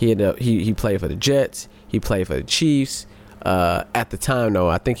 He played for the Jets. He played for the Chiefs. At the time, though,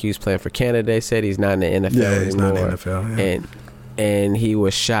 I think he was playing for Canada. They said he's not in the NFL anymore. He's not in the NFL. Yeah. And he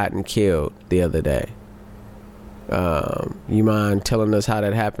was shot and killed the other day. You mind telling us how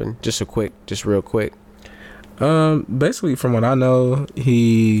that happened? Just real quick. Basically, from what I know,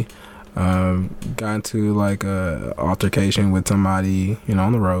 he got into like a altercation with somebody,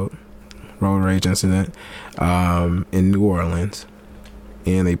 on the road rage incident, in New Orleans,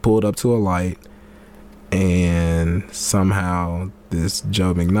 and they pulled up to a light, and somehow this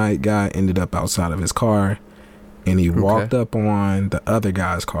Joe McKnight guy ended up outside of his car, and he walked up on the other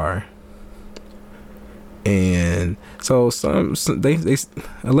guy's car. And so they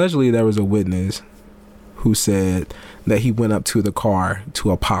allegedly there was a witness who said that he went up to the car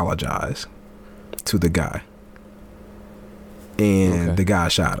to apologize to the guy, and the guy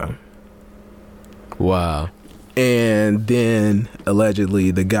shot him. Wow. And then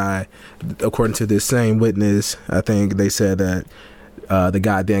allegedly the guy, according to this same witness, I think they said that the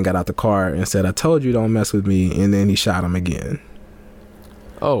guy then got out the car and said, "I told you don't mess with me," and then he shot him again.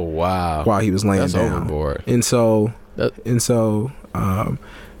 Oh wow! While he was laying down. Overboard. And so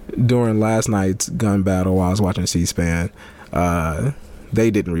during last night's gun battle, while I was watching C-SPAN,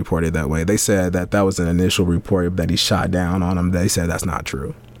 they didn't report it that way. They said that was an initial report that he shot down on him. They said that's not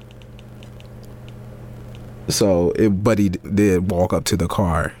true. So, but he did walk up to the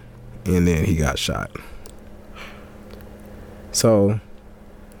car, and then he got shot. So,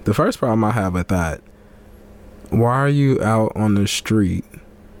 the first problem I have with that, why are you out on the street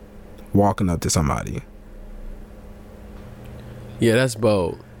walking up to somebody? Yeah, that's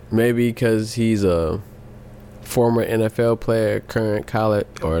bold. Maybe because he's a former NFL player, current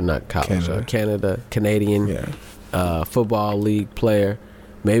Canadian football league player.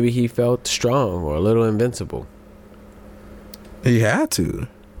 Maybe he felt strong or a little invincible. He had to.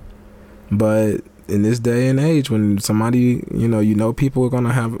 But in this day and age, when somebody, people are going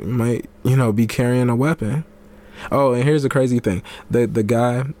to might be carrying a weapon. Oh, and here's the crazy thing. The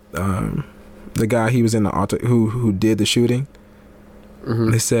guy he was in the who did the shooting,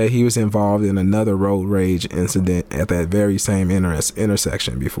 they said he was involved in another road rage incident at that very same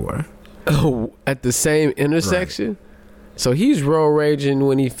intersection before. Oh, at the same intersection? Right. So he's road raging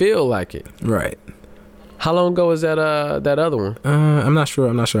when he feel like it. Right. How long ago was that other one? I'm not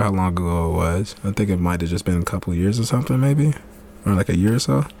sure how long ago it was. I think it might have just been a couple of years or something, maybe. Or like a year or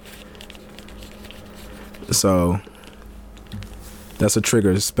so. So that's a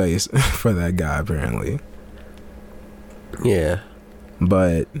trigger space for that guy, apparently. Yeah.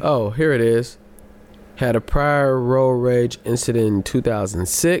 But here it is. Had a prior road rage incident in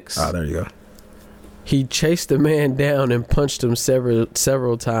 2006. Oh, there you go. He chased a man down and punched him several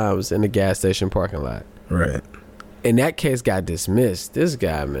times in the gas station parking lot. Right. And that case got dismissed. This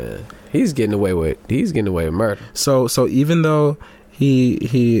guy, man, he's getting away with murder. So even though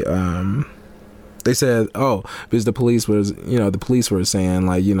he they said, because the police were saying,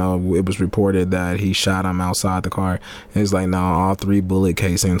 like, it was reported that he shot him outside the car. And it's like, no, all 3 bullet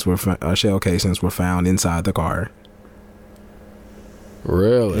casings shell casings were found inside the car.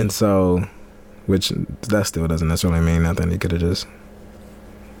 Really? And so, which that still doesn't necessarily mean nothing. He could have just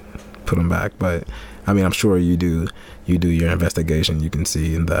put him back. But I mean, I'm sure you do your investigation. You can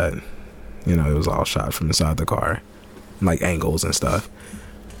see that, you know, it was all shot from inside the car, like angles and stuff.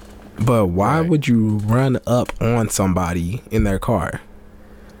 But why would you run up on somebody in their car?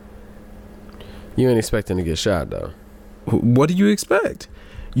 You ain't expecting to get shot, though. What do you expect?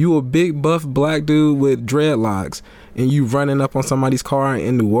 You a big buff black dude with dreadlocks, and you running up on somebody's car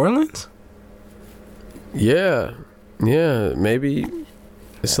in New Orleans? Yeah, maybe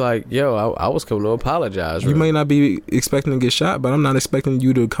it's like, yo, I was coming to apologize. You may not be expecting to get shot, but I'm not expecting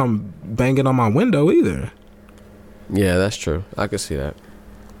you to come banging on my window either. Yeah, that's true. I can see that.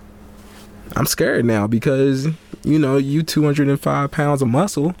 I'm scared now because, you know, you 205 pounds of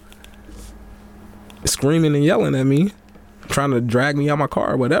muscle screaming and yelling at me, trying to drag me out my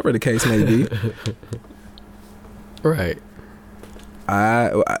car, whatever the case may be. Right.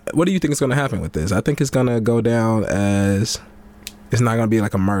 What do you think is going to happen with this? I think it's going to go down as, it's not going to be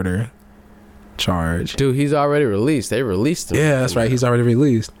like a murder charge. Dude, he's already released. They released him. Yeah, that's right. He's already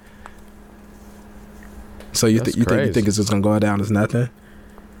released. So you think it's just going to go down as nothing?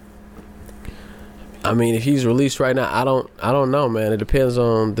 I mean, if he's released right now, I don't know, man. It depends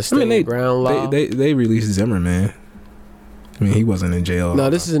on the state ground law. They released Zimmerman. I mean, he wasn't in jail. No,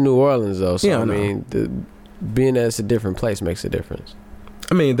 this is in New Orleans, though. So, yeah, I mean, being that it's a different place makes a difference.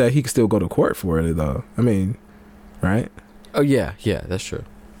 I mean, that he could still go to court for it, though. I mean, right? Oh, yeah, that's true.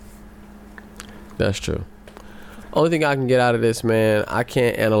 That's true. Only thing I can get out of this, man, I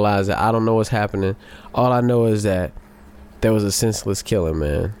can't analyze it. I don't know what's happening. All I know is that there was a senseless killing,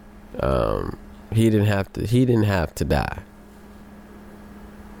 man. He didn't have to die.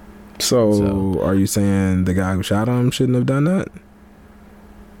 So are you saying the guy who shot him shouldn't have done that?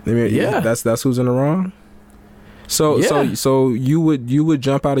 I mean, yeah, that's who's in the wrong. So you would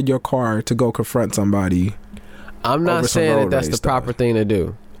jump out of your car to go confront somebody. I'm not saying that that's the proper thing to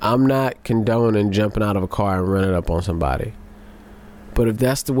do. I'm not condoning jumping out of a car and running up on somebody. But if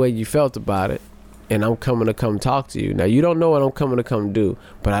that's the way you felt about it, and I'm coming to come talk to you. Now, you don't know what I'm coming to come do,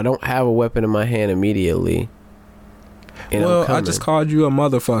 but I don't have a weapon in my hand immediately. Well, I just called you a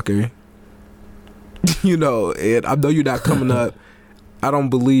motherfucker. You know, and I know you're not coming up. I don't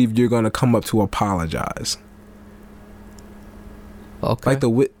believe you're going to come up to apologize. Okay.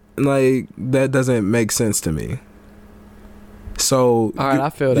 Like that doesn't make sense to me. So, all right, I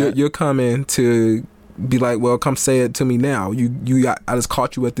feel that. You're coming to be like, well, come say it to me now. I just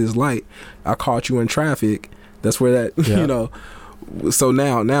caught you at this light. I caught you in traffic. That's where that, you know. So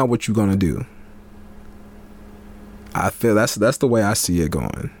now what you gonna do? I feel that's the way I see it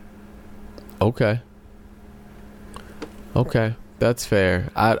going. Okay, that's fair.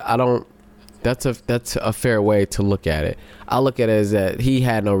 I don't. That's a fair way to look at it. I look at it as that he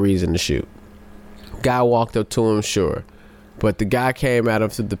had no reason to shoot. Guy walked up to him, sure. But the guy came at him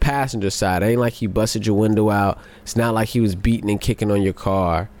through the passenger side. It ain't like he busted your window out. It's not like he was beating and kicking on your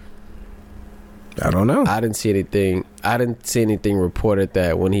car. I don't know. I didn't see anything reported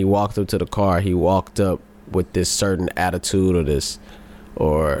that when he walked up to the car, he walked up with this certain attitude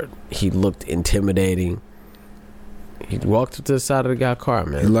or he looked intimidating. He walked up to the side of the guy's car,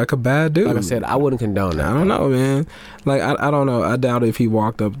 man. He's like a bad dude. Like I said, I wouldn't condone that. I don't know, man. Like, I don't know. I doubt if he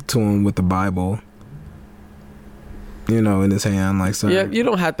walked up to him with the Bible, you know, in his hand, like so. Yeah, you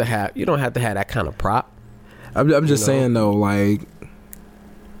don't have to have that kind of prop. I'm just saying though, like,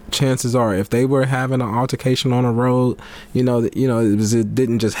 chances are, if they were having an altercation on a road, it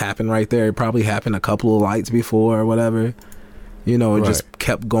didn't just happen right there. It probably happened a couple of lights before or whatever. It just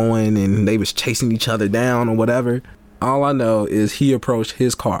kept going and they was chasing each other down or whatever. All I know is he approached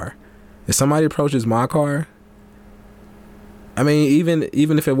his car. If somebody approaches my car, I mean,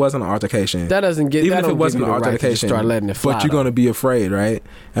 even if it wasn't an altercation, that doesn't get. Even that if it wasn't an altercation, start letting it fly. But you're gonna be afraid, right?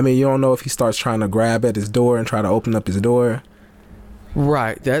 I mean, you don't know if he starts trying to grab at his door and try to open up his door.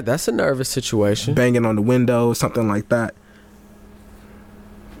 Right. That's a nervous situation. Banging on the window, something like that.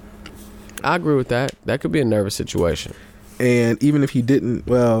 I agree with that. That could be a nervous situation. And even if he didn't,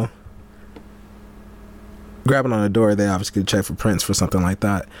 well, grabbing on the door, they obviously could check for prints for something like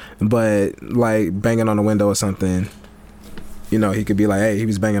that. But like banging on the window or something, he could be like, hey, he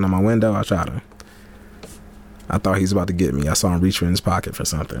was banging on my window. I shot him. I thought he was about to get me. I saw him reach in his pocket for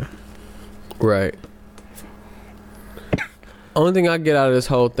something. Right. Only thing I get out of this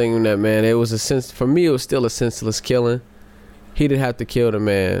whole thing, that man, it was for me, it was still a senseless killing. He didn't have to kill the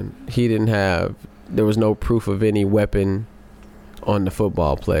man. There was no proof of any weapon on the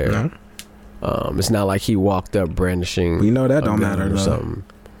football player. No. It's not like he walked up brandishing. We know that don't matter or though. Something.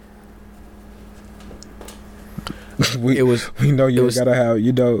 we know you gotta have,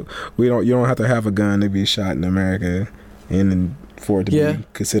 you don't have to have a gun to be shot in America and for it to be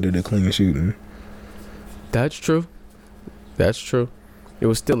considered a clean shooting. That's true. It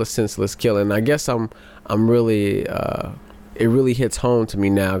was still a senseless killing. I guess I'm really it really hits home to me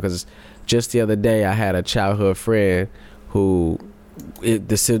now because just the other day I had a childhood friend who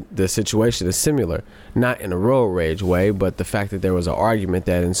the situation is similar, not in a road rage way, but the fact that there was an argument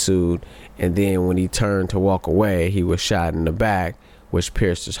that ensued, and then when he turned to walk away, he was shot in the back, which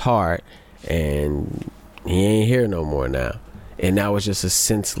pierced his heart, and he ain't here no more now. And that was just a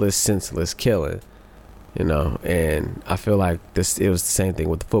senseless killing, you know. And I feel like it was the same thing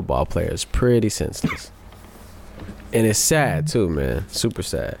with the football players, pretty senseless, and it's sad too, man, super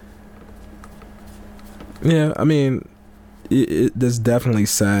sad. Yeah, I mean, it's definitely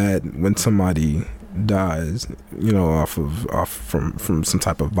sad when somebody dies, you know, from some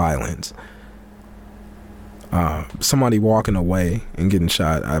type of violence. Somebody walking away and getting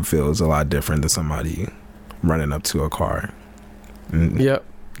shot, I feel, is a lot different than somebody running up to a car and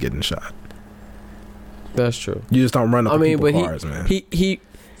getting shot. That's true. You just don't run up to people's cars, man.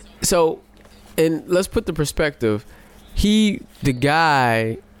 So, and let's put the perspective. The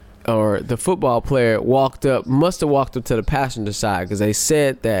guy or the football player must have walked up to the passenger side, because they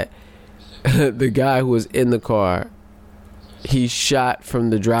said that the guy who was in the car, he shot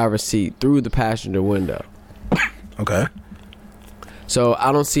from the driver's seat through the passenger window. Okay. So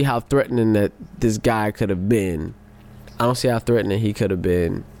I don't see how threatening that this guy could have been. I don't see how threatening he could have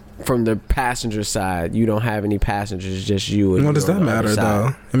been from the passenger side. You don't have any passengers, just you. And what does that matter,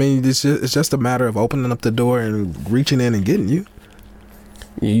 though? I mean, it's just a matter of opening up the door and reaching in and getting you.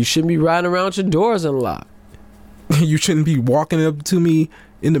 You shouldn't be riding around with your doors unlocked. You shouldn't be walking up to me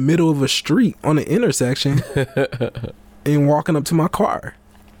in the middle of a street on an intersection and walking up to my car.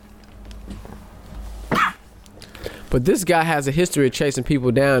 But this guy has a history of chasing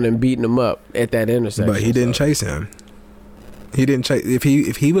people down and beating them up at that intersection. But he didn't chase him. He didn't chase. If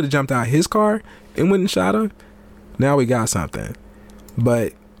he would have jumped out his car and went and shot him, now we got something.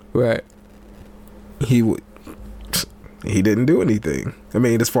 But right, he didn't do anything. I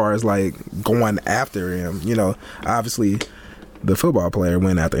mean, as far as like going after him, you know, obviously the football player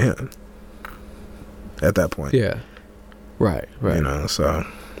went after him at that point. Yeah. Right. You know, so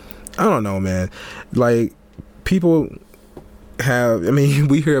I don't know, man. Like, people have, I mean,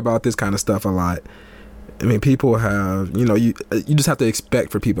 we hear about this kind of stuff a lot. I mean, people have, you know, you just have to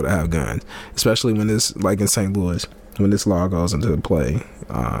expect for people to have guns, especially when it's like in St. Louis, when this law goes into play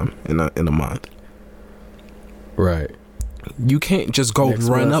in a month. Right. You can't just go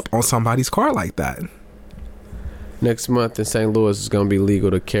run up on somebody's car like that. Next month in St. Louis, it's going to be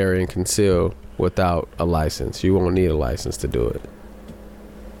legal to carry and conceal without a license. You won't need a license to do it.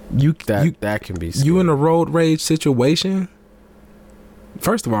 That can be scary. You in a road rage situation?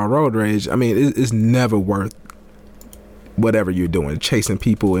 First of all, road rage, I mean, it's never worth whatever you're doing. Chasing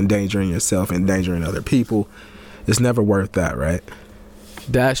people, endangering yourself, endangering other people. It's never worth that, right?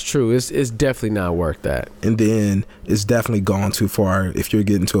 That's true. It's definitely not worth that. And then it's definitely gone too far if you're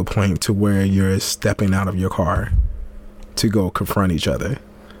getting to a point to where you're stepping out of your car to go confront each other.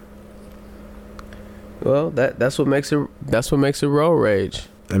 Well, that's what makes it road rage.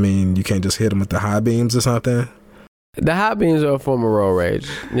 I mean, you can't just hit them with the high beams or something. The high beams are a form of road rage.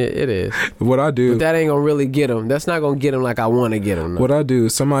 It is. What I do, but that ain't gonna really get them. That's not gonna get them like I want to get them. What I do,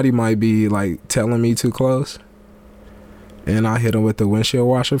 somebody might be like telling me too close, and I hit them with the windshield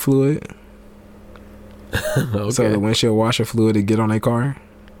washer fluid. Okay. So the windshield washer fluid to get on their car,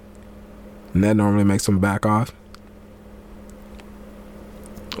 and that normally makes them back off.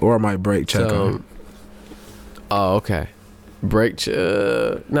 Or I might brake check them. Oh, okay. Brake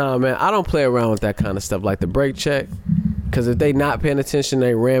check. Nah, man, I don't play around with that kind of stuff like the brake check, because if they not paying attention,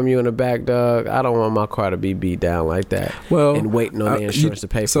 they ram you in the back, dog. I don't want my car to be beat down like that. Well, and waiting on the insurance to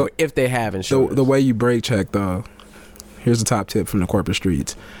pay for it, if they have insurance. The way you brake check, though, here's a top tip from the corporate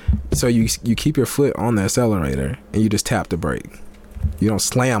streets. So you keep your foot on the accelerator and you just tap the brake. You don't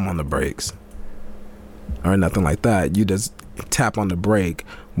slam on the brakes or nothing like that. You just tap on the brake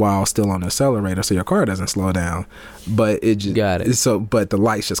while still on the accelerator, so your car doesn't slow down. But it just got it. So, but the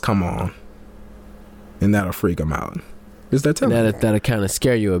lights just come on, and that'll freak them out. Is that that'll kind of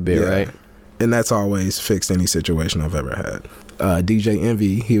scare you a bit, right? And that's always fixed any situation I've ever had. DJ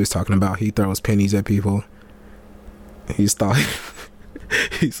Envy, he was talking about he throws pennies at people. He said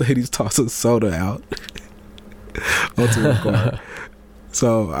he's tossing soda out onto a car.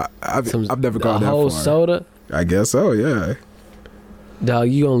 So I've never gone that far. A whole soda? I guess so, yeah. Dog,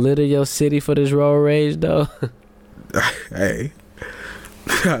 you gonna litter your city for this road rage, though? Hey,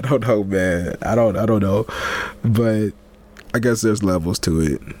 I don't know, man. I don't know, but I guess there's levels to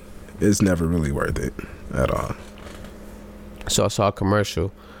it. It's never really worth it at all. So I saw a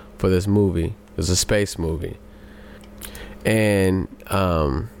commercial for this movie. It was a space movie, and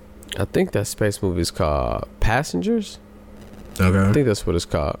I think that space movie is called Passengers. Okay. I think that's what it's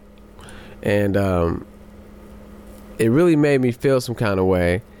called, and it really made me feel some kind of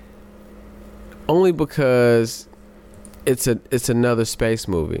way, only because it's another space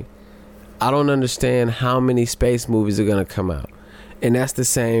movie. I don't understand how many space movies are gonna come out, and that's the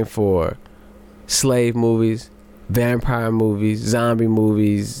same for slave movies, vampire movies, zombie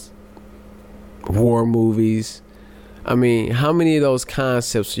movies, war movies. I mean, how many of those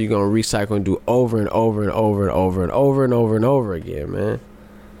concepts are you gonna recycle and do over and over and over and over and over and over and over again, man?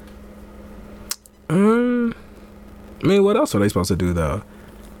 I mean, what else are they supposed to do though?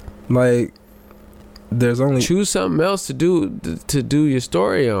 Like, there's only choose something else to do your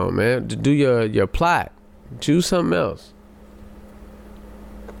story on, man. To do your plot. Choose something else.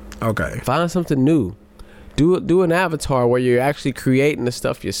 Okay. Find something new. Do an Avatar where you're actually creating the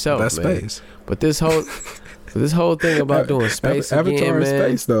stuff yourself. That's man. space. But this whole thing about doing space Avatar again, is man.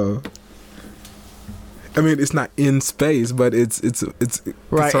 space though. I mean, it's not in space, but it's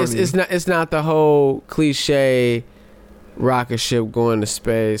right. It's not the whole cliche rocket ship going to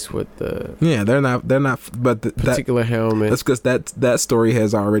space with the they're not but particular helmet. That's because that story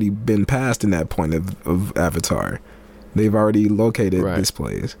has already been passed in that point of Avatar. They've already located this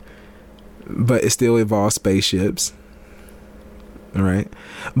place, but it still involves spaceships. All right,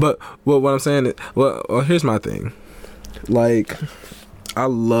 but what I'm saying is, well, here's my thing. Like, I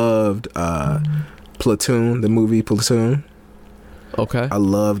loved Platoon, the movie Platoon. Okay. I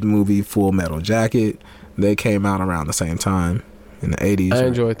loved the movie Full Metal Jacket. They came out around the same time in the 80s. I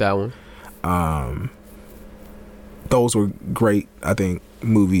enjoyed that one. Those were great, I think,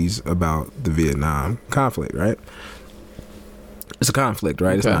 movies about the Vietnam conflict, right? It's a conflict, right?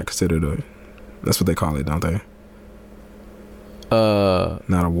 Okay. It's not considered that's what they call it, don't they?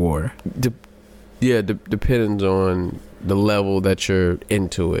 Not a war. Depends on the level that you're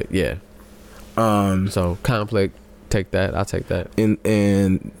into it. Yeah. So conflict, take that. I'll take that.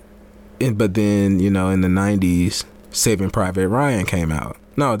 But then, in the 90s, Saving Private Ryan came out.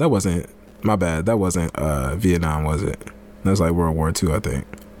 No, that wasn't. My bad. That wasn't Vietnam, was it? That was like World War II, I think.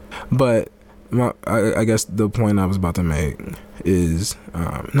 But I guess the point I was about to make is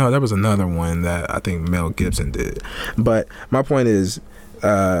no, there was another one that I think Mel Gibson did. But my point is,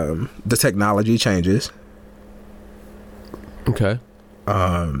 the technology changes. Okay.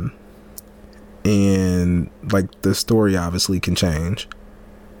 And like the story obviously can change.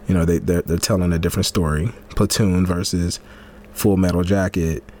 They're telling a different story. Platoon versus Full Metal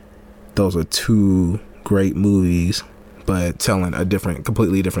Jacket. Those are two great movies, but telling a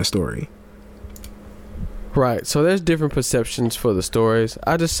completely different story. Right. So there's different perceptions for the stories.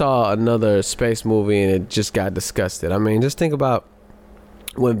 I just saw another space movie and it just got disgusted. I mean, just think about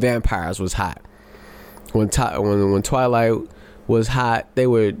when vampires was hot. When Twilight was hot, there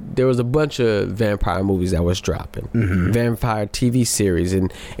was a bunch of vampire movies that was dropping. Mm-hmm. Vampire TV series,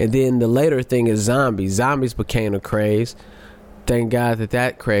 and then the later thing is zombies. Zombies became a craze. Thank God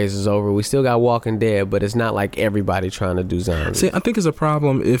that craze is over. We still got Walking Dead, but it's not like everybody trying to do zombies. See, I think it's a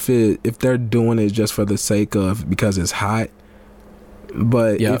problem if they're doing it just for the sake of because it's hot.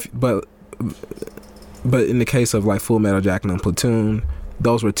 But but in the case of like Full Metal Jacket and Platoon,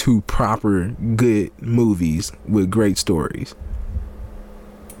 those were two proper good movies with great stories.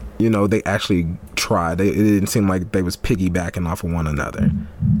 They actually tried. It didn't seem like they was piggybacking off of one another.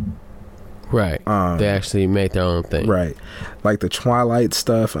 Right. They actually made their own thing. Right. Like the Twilight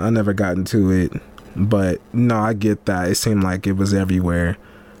stuff, I never got into it. But no, I get that. It seemed like it was everywhere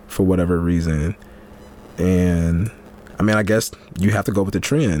for whatever reason. And I mean, I guess you have to go with the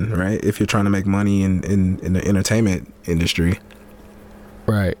trend, right? If you're trying to make money in the entertainment industry.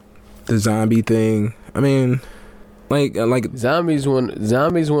 Right. The zombie thing, I mean, like zombies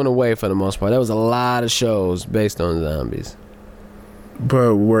went away for the most part. There was a lot of shows based on zombies.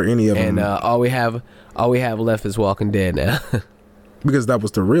 But were any of them? And all we have left is Walking Dead now. Because that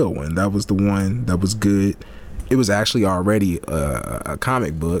was the real one. That was the one that was good. It was actually already a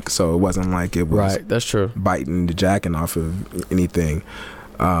comic book, so it wasn't like it was right. That's true. Biting the jacking off of anything.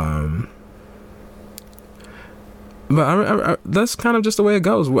 But I, that's kind of just the way it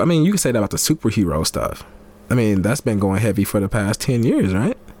goes. I mean, you can say that about the superhero stuff. I mean, that's been going heavy for the past 10 years,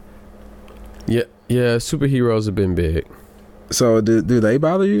 right? Yeah, superheroes have been big. So do they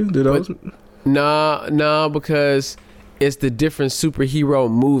bother you? Do those? No, because it's the different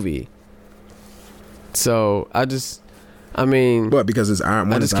superhero movie. So I just I mean, But because it's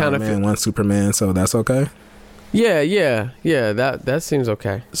one is Iron Man, one Superman, so that's okay. Yeah. That seems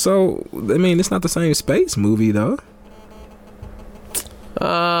okay. So I mean, it's not the same space movie though.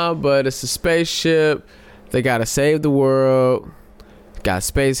 But it's a spaceship. They gotta save the world. Got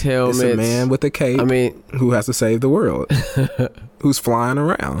space helmets. It's a man with a cape. I mean, who has to save the world? Who's flying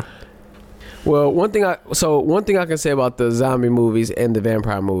around? Well, one thing I can say about the zombie movies and the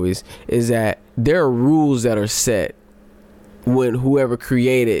vampire movies is that there are rules that are set when whoever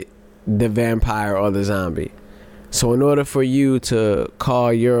created the vampire or the zombie. So in order for you to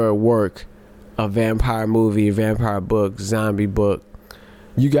call your work a vampire movie, vampire book, zombie book,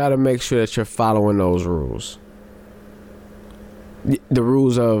 you got to make sure that you're following those rules. The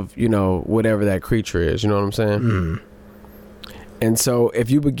rules of, whatever that creature is, you know what I'm saying? Mm. And so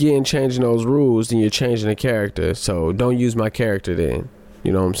if you begin changing those rules, then you're changing the character. So don't use my character then.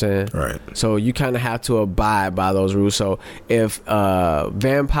 You know what I'm saying? Right. So you kind of have to abide by those rules. So if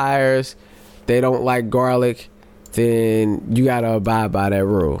vampires, they don't like garlic, then you got to abide by that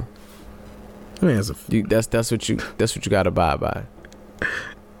rule. I mean, that's what you got to abide by.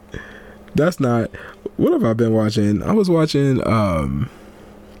 That's not. What have I been watching? I was watching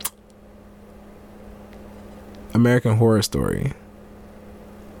American Horror Story.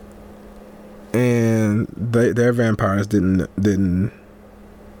 And their vampires didn't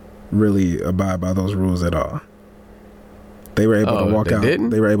really abide by those rules at all. They were able to walk out.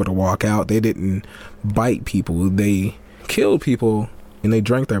 Didn't? They were able to walk out. They didn't bite people. They killed people and they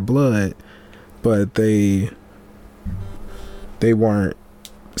drank their blood, but they weren't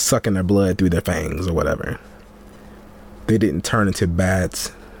sucking their blood through their fangs or whatever. They didn't turn into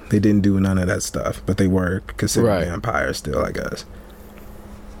bats. They didn't do none of that stuff, but they were considered vampires still, I guess.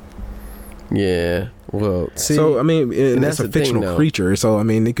 Yeah, well, see, so I mean, and that's it's a fictional creature, so I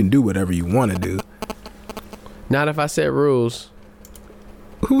mean, they can do whatever you want to do. Not if I set rules.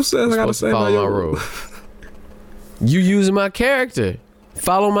 Who says I gotta say follow my rules? You using my character.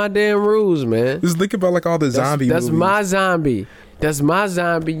 Follow my damn rules, man. Just think about like all the zombie movies. That's my zombie. That's my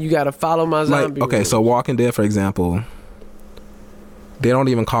zombie. You gotta follow my zombie. Okay, rules. So Walking Dead, for example, they don't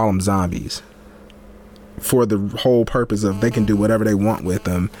even call them zombies. For the whole purpose of they can do whatever they want with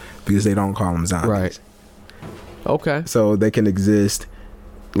them because they don't call them zombies. Right. Okay. So they can exist,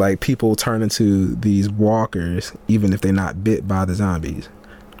 like people turn into these walkers even if they're not bit by the zombies.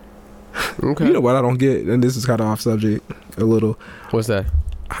 Okay. You know what I don't get, and this is kind of off subject a little. What's that?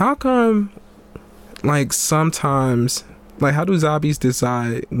 How come, like sometimes, like how do zombies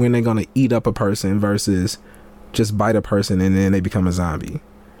decide when they're gonna eat up a person versus just bite a person and then they become a zombie?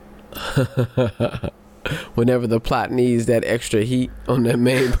 Whenever the plot needs that extra heat on that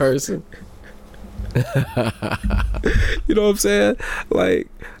main person. You know what I'm saying? Like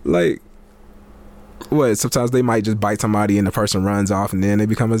what? Sometimes they might just bite somebody and the person runs off and then they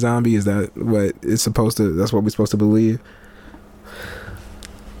become a zombie. Is that what it's supposed to? That's what we're supposed to believe.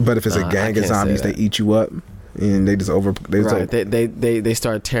 But if it's a gang of zombies, they eat you up and they just They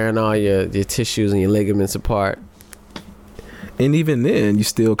start tearing all your tissues and your ligaments apart. And even then, you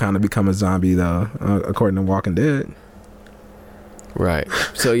still kind of become a zombie, though, according to Walking Dead. Right.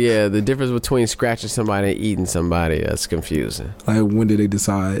 So, yeah, the difference between scratching somebody and eating somebody, that's confusing. Like, when did they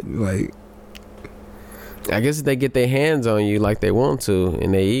decide? Like, I guess if they get their hands on you like they want to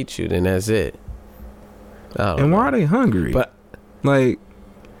and they eat you, then that's it. And why are they hungry? But like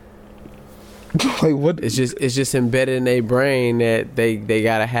what? It's just embedded in their brain that they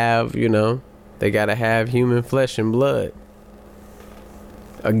gotta have, they gotta have human flesh and blood.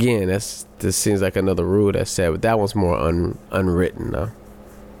 Again, this seems like another rule that's said, but that one's more unwritten, though.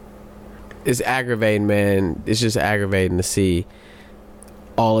 It's aggravating, man. It's just aggravating to see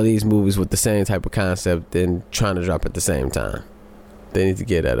all of these movies with the same type of concept and trying to drop at the same time. They need to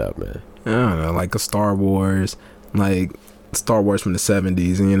get that up, man. I don't know, like a Star Wars from the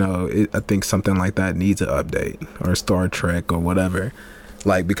 70s, and I think something like that needs an update, or Star Trek or whatever,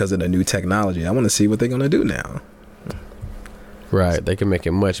 like because of the new technology. I want to see what they're gonna do now. Right, they can make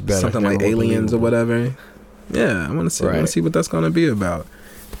it much better. Something like Aliens or whatever. Yeah, I want to see. I want to see what that's gonna be about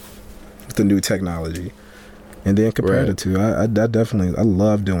with the new technology, and then compare the two. I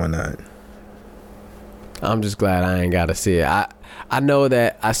love doing that. I'm just glad I ain't got to see it. I know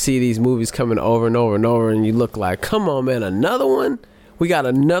that I see these movies coming over and over and over, and you look like, come on, man, another one? We got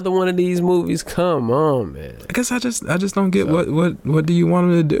another one of these movies? Come on, man. I guess I just don't get what do you want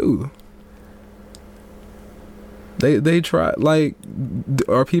them to do? They try, like,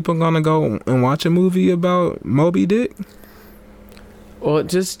 are people gonna go and watch a movie about Moby Dick? Or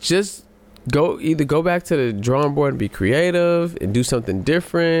just go back to the drawing board and be creative and do something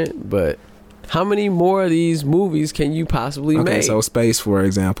different, but How many more of these movies can you possibly make? Okay, so space, for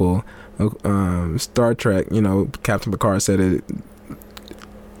example, Star Trek. Captain Picard said it.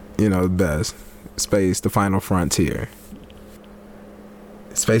 Best. Space, the final frontier.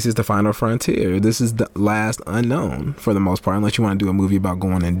 Space is the final frontier. This is the last unknown for the most part, unless you want to do a movie about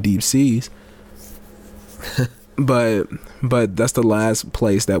going in deep seas. but that's the last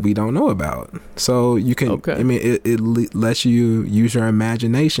place that we don't know about. So you can. Okay. I mean, it lets you use your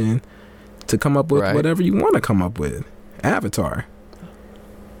imagination to come up with whatever you want to come up with. Avatar.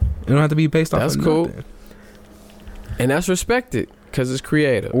 It don't have to be based off of cool. nothing. And that's respected. Because it's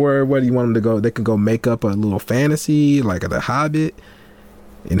creative. Or where do you want them to go? They could go make up a little fantasy, like The Hobbit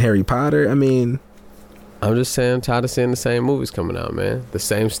and Harry Potter. I mean, I'm just saying, I'm tired of seeing the same movies coming out, man. The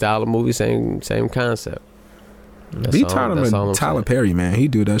same style of movie, same concept. Be tired of Tyler Perry, man. He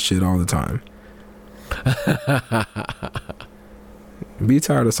do that shit all the time. Be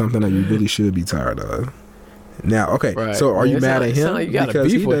tired of something that you really should be tired of. Now, okay, so are you mad at him? Like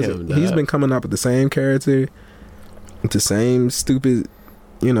because he's been coming up with the same character. The same stupid,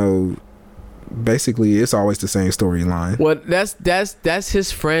 basically it's always the same storyline. Well, that's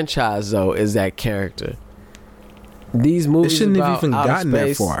his franchise though, is that character. These movies it shouldn't have even gotten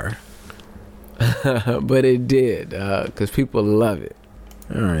space, that far. But it did, because people love it.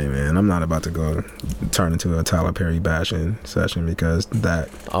 All right, man. I'm not about to go turn into a Tyler Perry bashing session because that.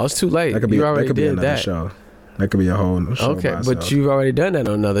 Oh, it's too late. That could be another show. That could be a whole show. Okay, but you've already done that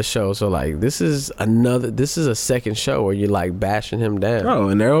on another show. So like, this is a second show where you're like bashing him down. Oh,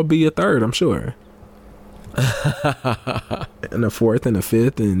 and there'll be a third, I'm sure. And a fourth and a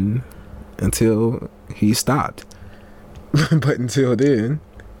fifth, and until he stopped. But until then,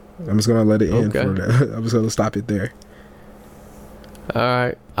 I'm just gonna let it end for that. I'm just gonna stop it there. All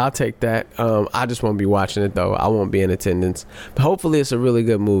right, I'll take that. I just won't be watching it though. I won't be in attendance. But hopefully, it's a really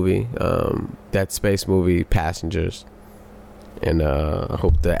good movie. That space movie, Passengers, and I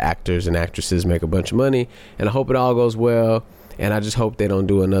hope the actors and actresses make a bunch of money. And I hope it all goes well. And I just hope they don't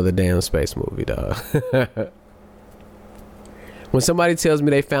do another damn space movie, dog. When somebody tells me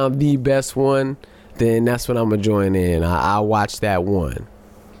they found the best one, then that's when I'm gonna join in. I'll watch that one.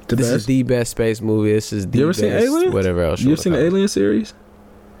 This is the best space movie. This is the you ever best seen Alien? Whatever else. You ever seen the Alien series?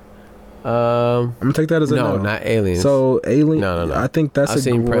 I'm gonna take that as a no. Not Aliens. So Alien. No. I think that's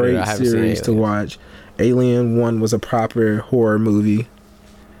a great series to watch. Alien 1 was a proper horror movie,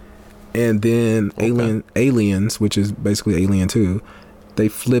 and then Aliens, which is basically Alien 2, they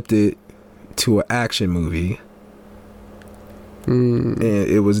flipped it to an action movie, and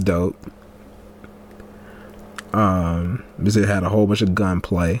it was dope. Because it had a whole bunch of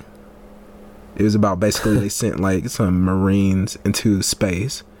gunplay. It was about basically they sent like some Marines into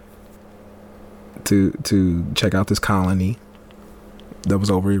space to check out this colony that was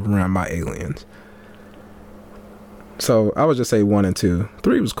overrun by aliens. So I would just say 1 and 2.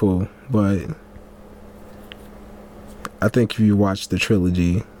 3 was cool, but I think if you watch the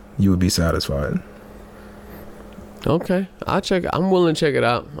trilogy, you would be satisfied. Okay, I'm willing to check it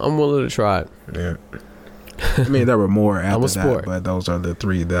out. I'm willing to try it. Yeah. I mean, there were more after that, but those are the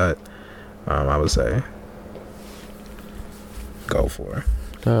 3 that I would say go for.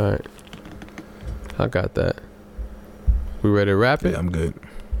 All right. I got that. We ready to wrap it? Yeah, I'm good.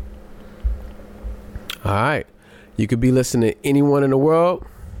 All right. You could be listening to anyone in the world,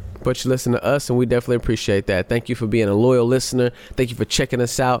 but you listen to us, and we definitely appreciate that. Thank you for being a loyal listener. Thank you for checking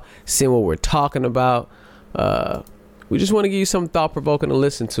us out, seeing what we're talking about. We just want to give you something thought-provoking to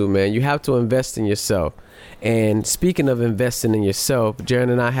listen to, man. You have to invest in yourself. And speaking of investing in yourself, Jaron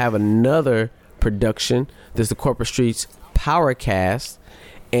and I have another production. There's the Corporate Streets Powercast,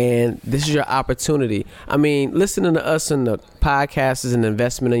 and this is your opportunity. I mean, listening to us in the podcast is an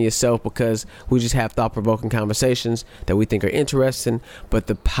investment in yourself because we just have thought-provoking conversations that we think are interesting. But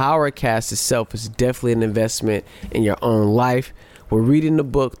the Powercast itself is definitely an investment in your own life. We're reading the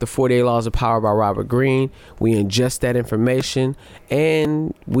book, The 48 Laws of Power by Robert Greene. We ingest that information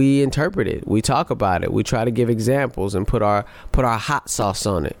and we interpret it. We talk about it. We try to give examples and put our hot sauce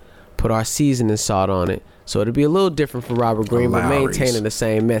on it, put our seasoning salt on it. So it'll be a little different for Robert Greene, but maintaining the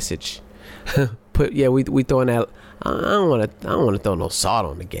same message. We throwing that. I don't want to throw no salt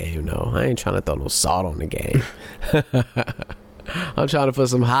on the game. No, I ain't trying to throw no salt on the game. I'm trying to put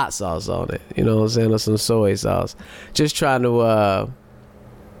some hot sauce on it. You know what I'm saying? Or some soy sauce. Just trying to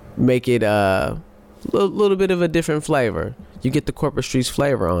make it little bit of a different flavor. You get the Corporate Streets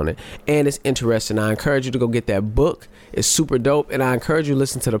flavor on it, and it's interesting. I encourage you to go get that book. It's super dope, and I encourage you to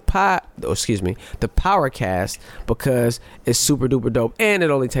listen to the Powercast, because it's super duper dope, and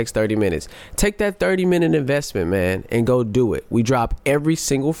it only takes 30 minutes. Take that 30-minute investment, man, and go do it. We drop every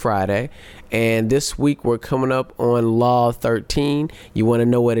single Friday, and this week we're coming up on Law 13. You want to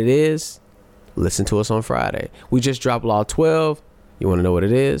know what it is? Listen to us on Friday. We just dropped Law 12. You want to know what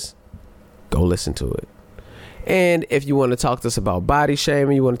it is? Go listen to it. And if you want to talk to us about body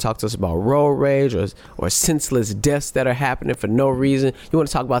shaming, you want to talk to us about road rage or senseless deaths that are happening for no reason, you want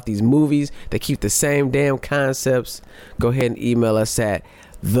to talk about these movies that keep the same damn concepts, go ahead and email us at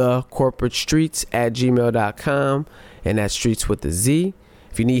thecorporatestreets@gmail.com, and that's streets with the Z.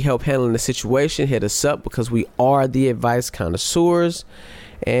 If you need help handling the situation, hit us up, because we are the advice connoisseurs.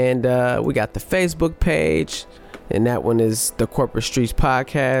 And we got the Facebook page, and that one is the Corporate Streets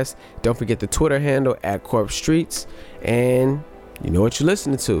Podcast. Don't forget the Twitter handle at Corp Streets. And you know what you're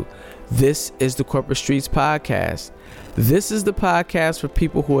listening to. This is the Corporate Streets Podcast. This is the podcast for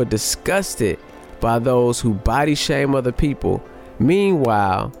people who are disgusted by those who body shame other people.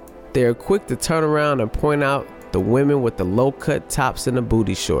 Meanwhile, they're quick to turn around and point out the women with the low-cut tops and the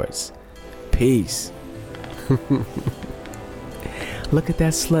booty shorts. Peace. Look at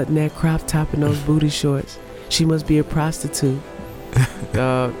that slut in that crop top and those booty shorts. She must be a prostitute.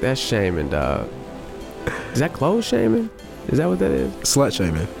 Dog, that's shaming, dog. Is that clothes shaming? Is that what that is? Slut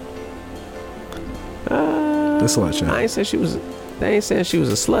shaming. The slut shaming. I ain't saying she was. They ain't saying she was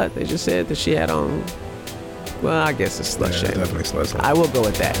a slut. They just said that she had on. Well, I guess it's slut shaming. Definitely slut shaming. I will go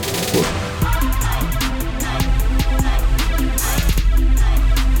with that.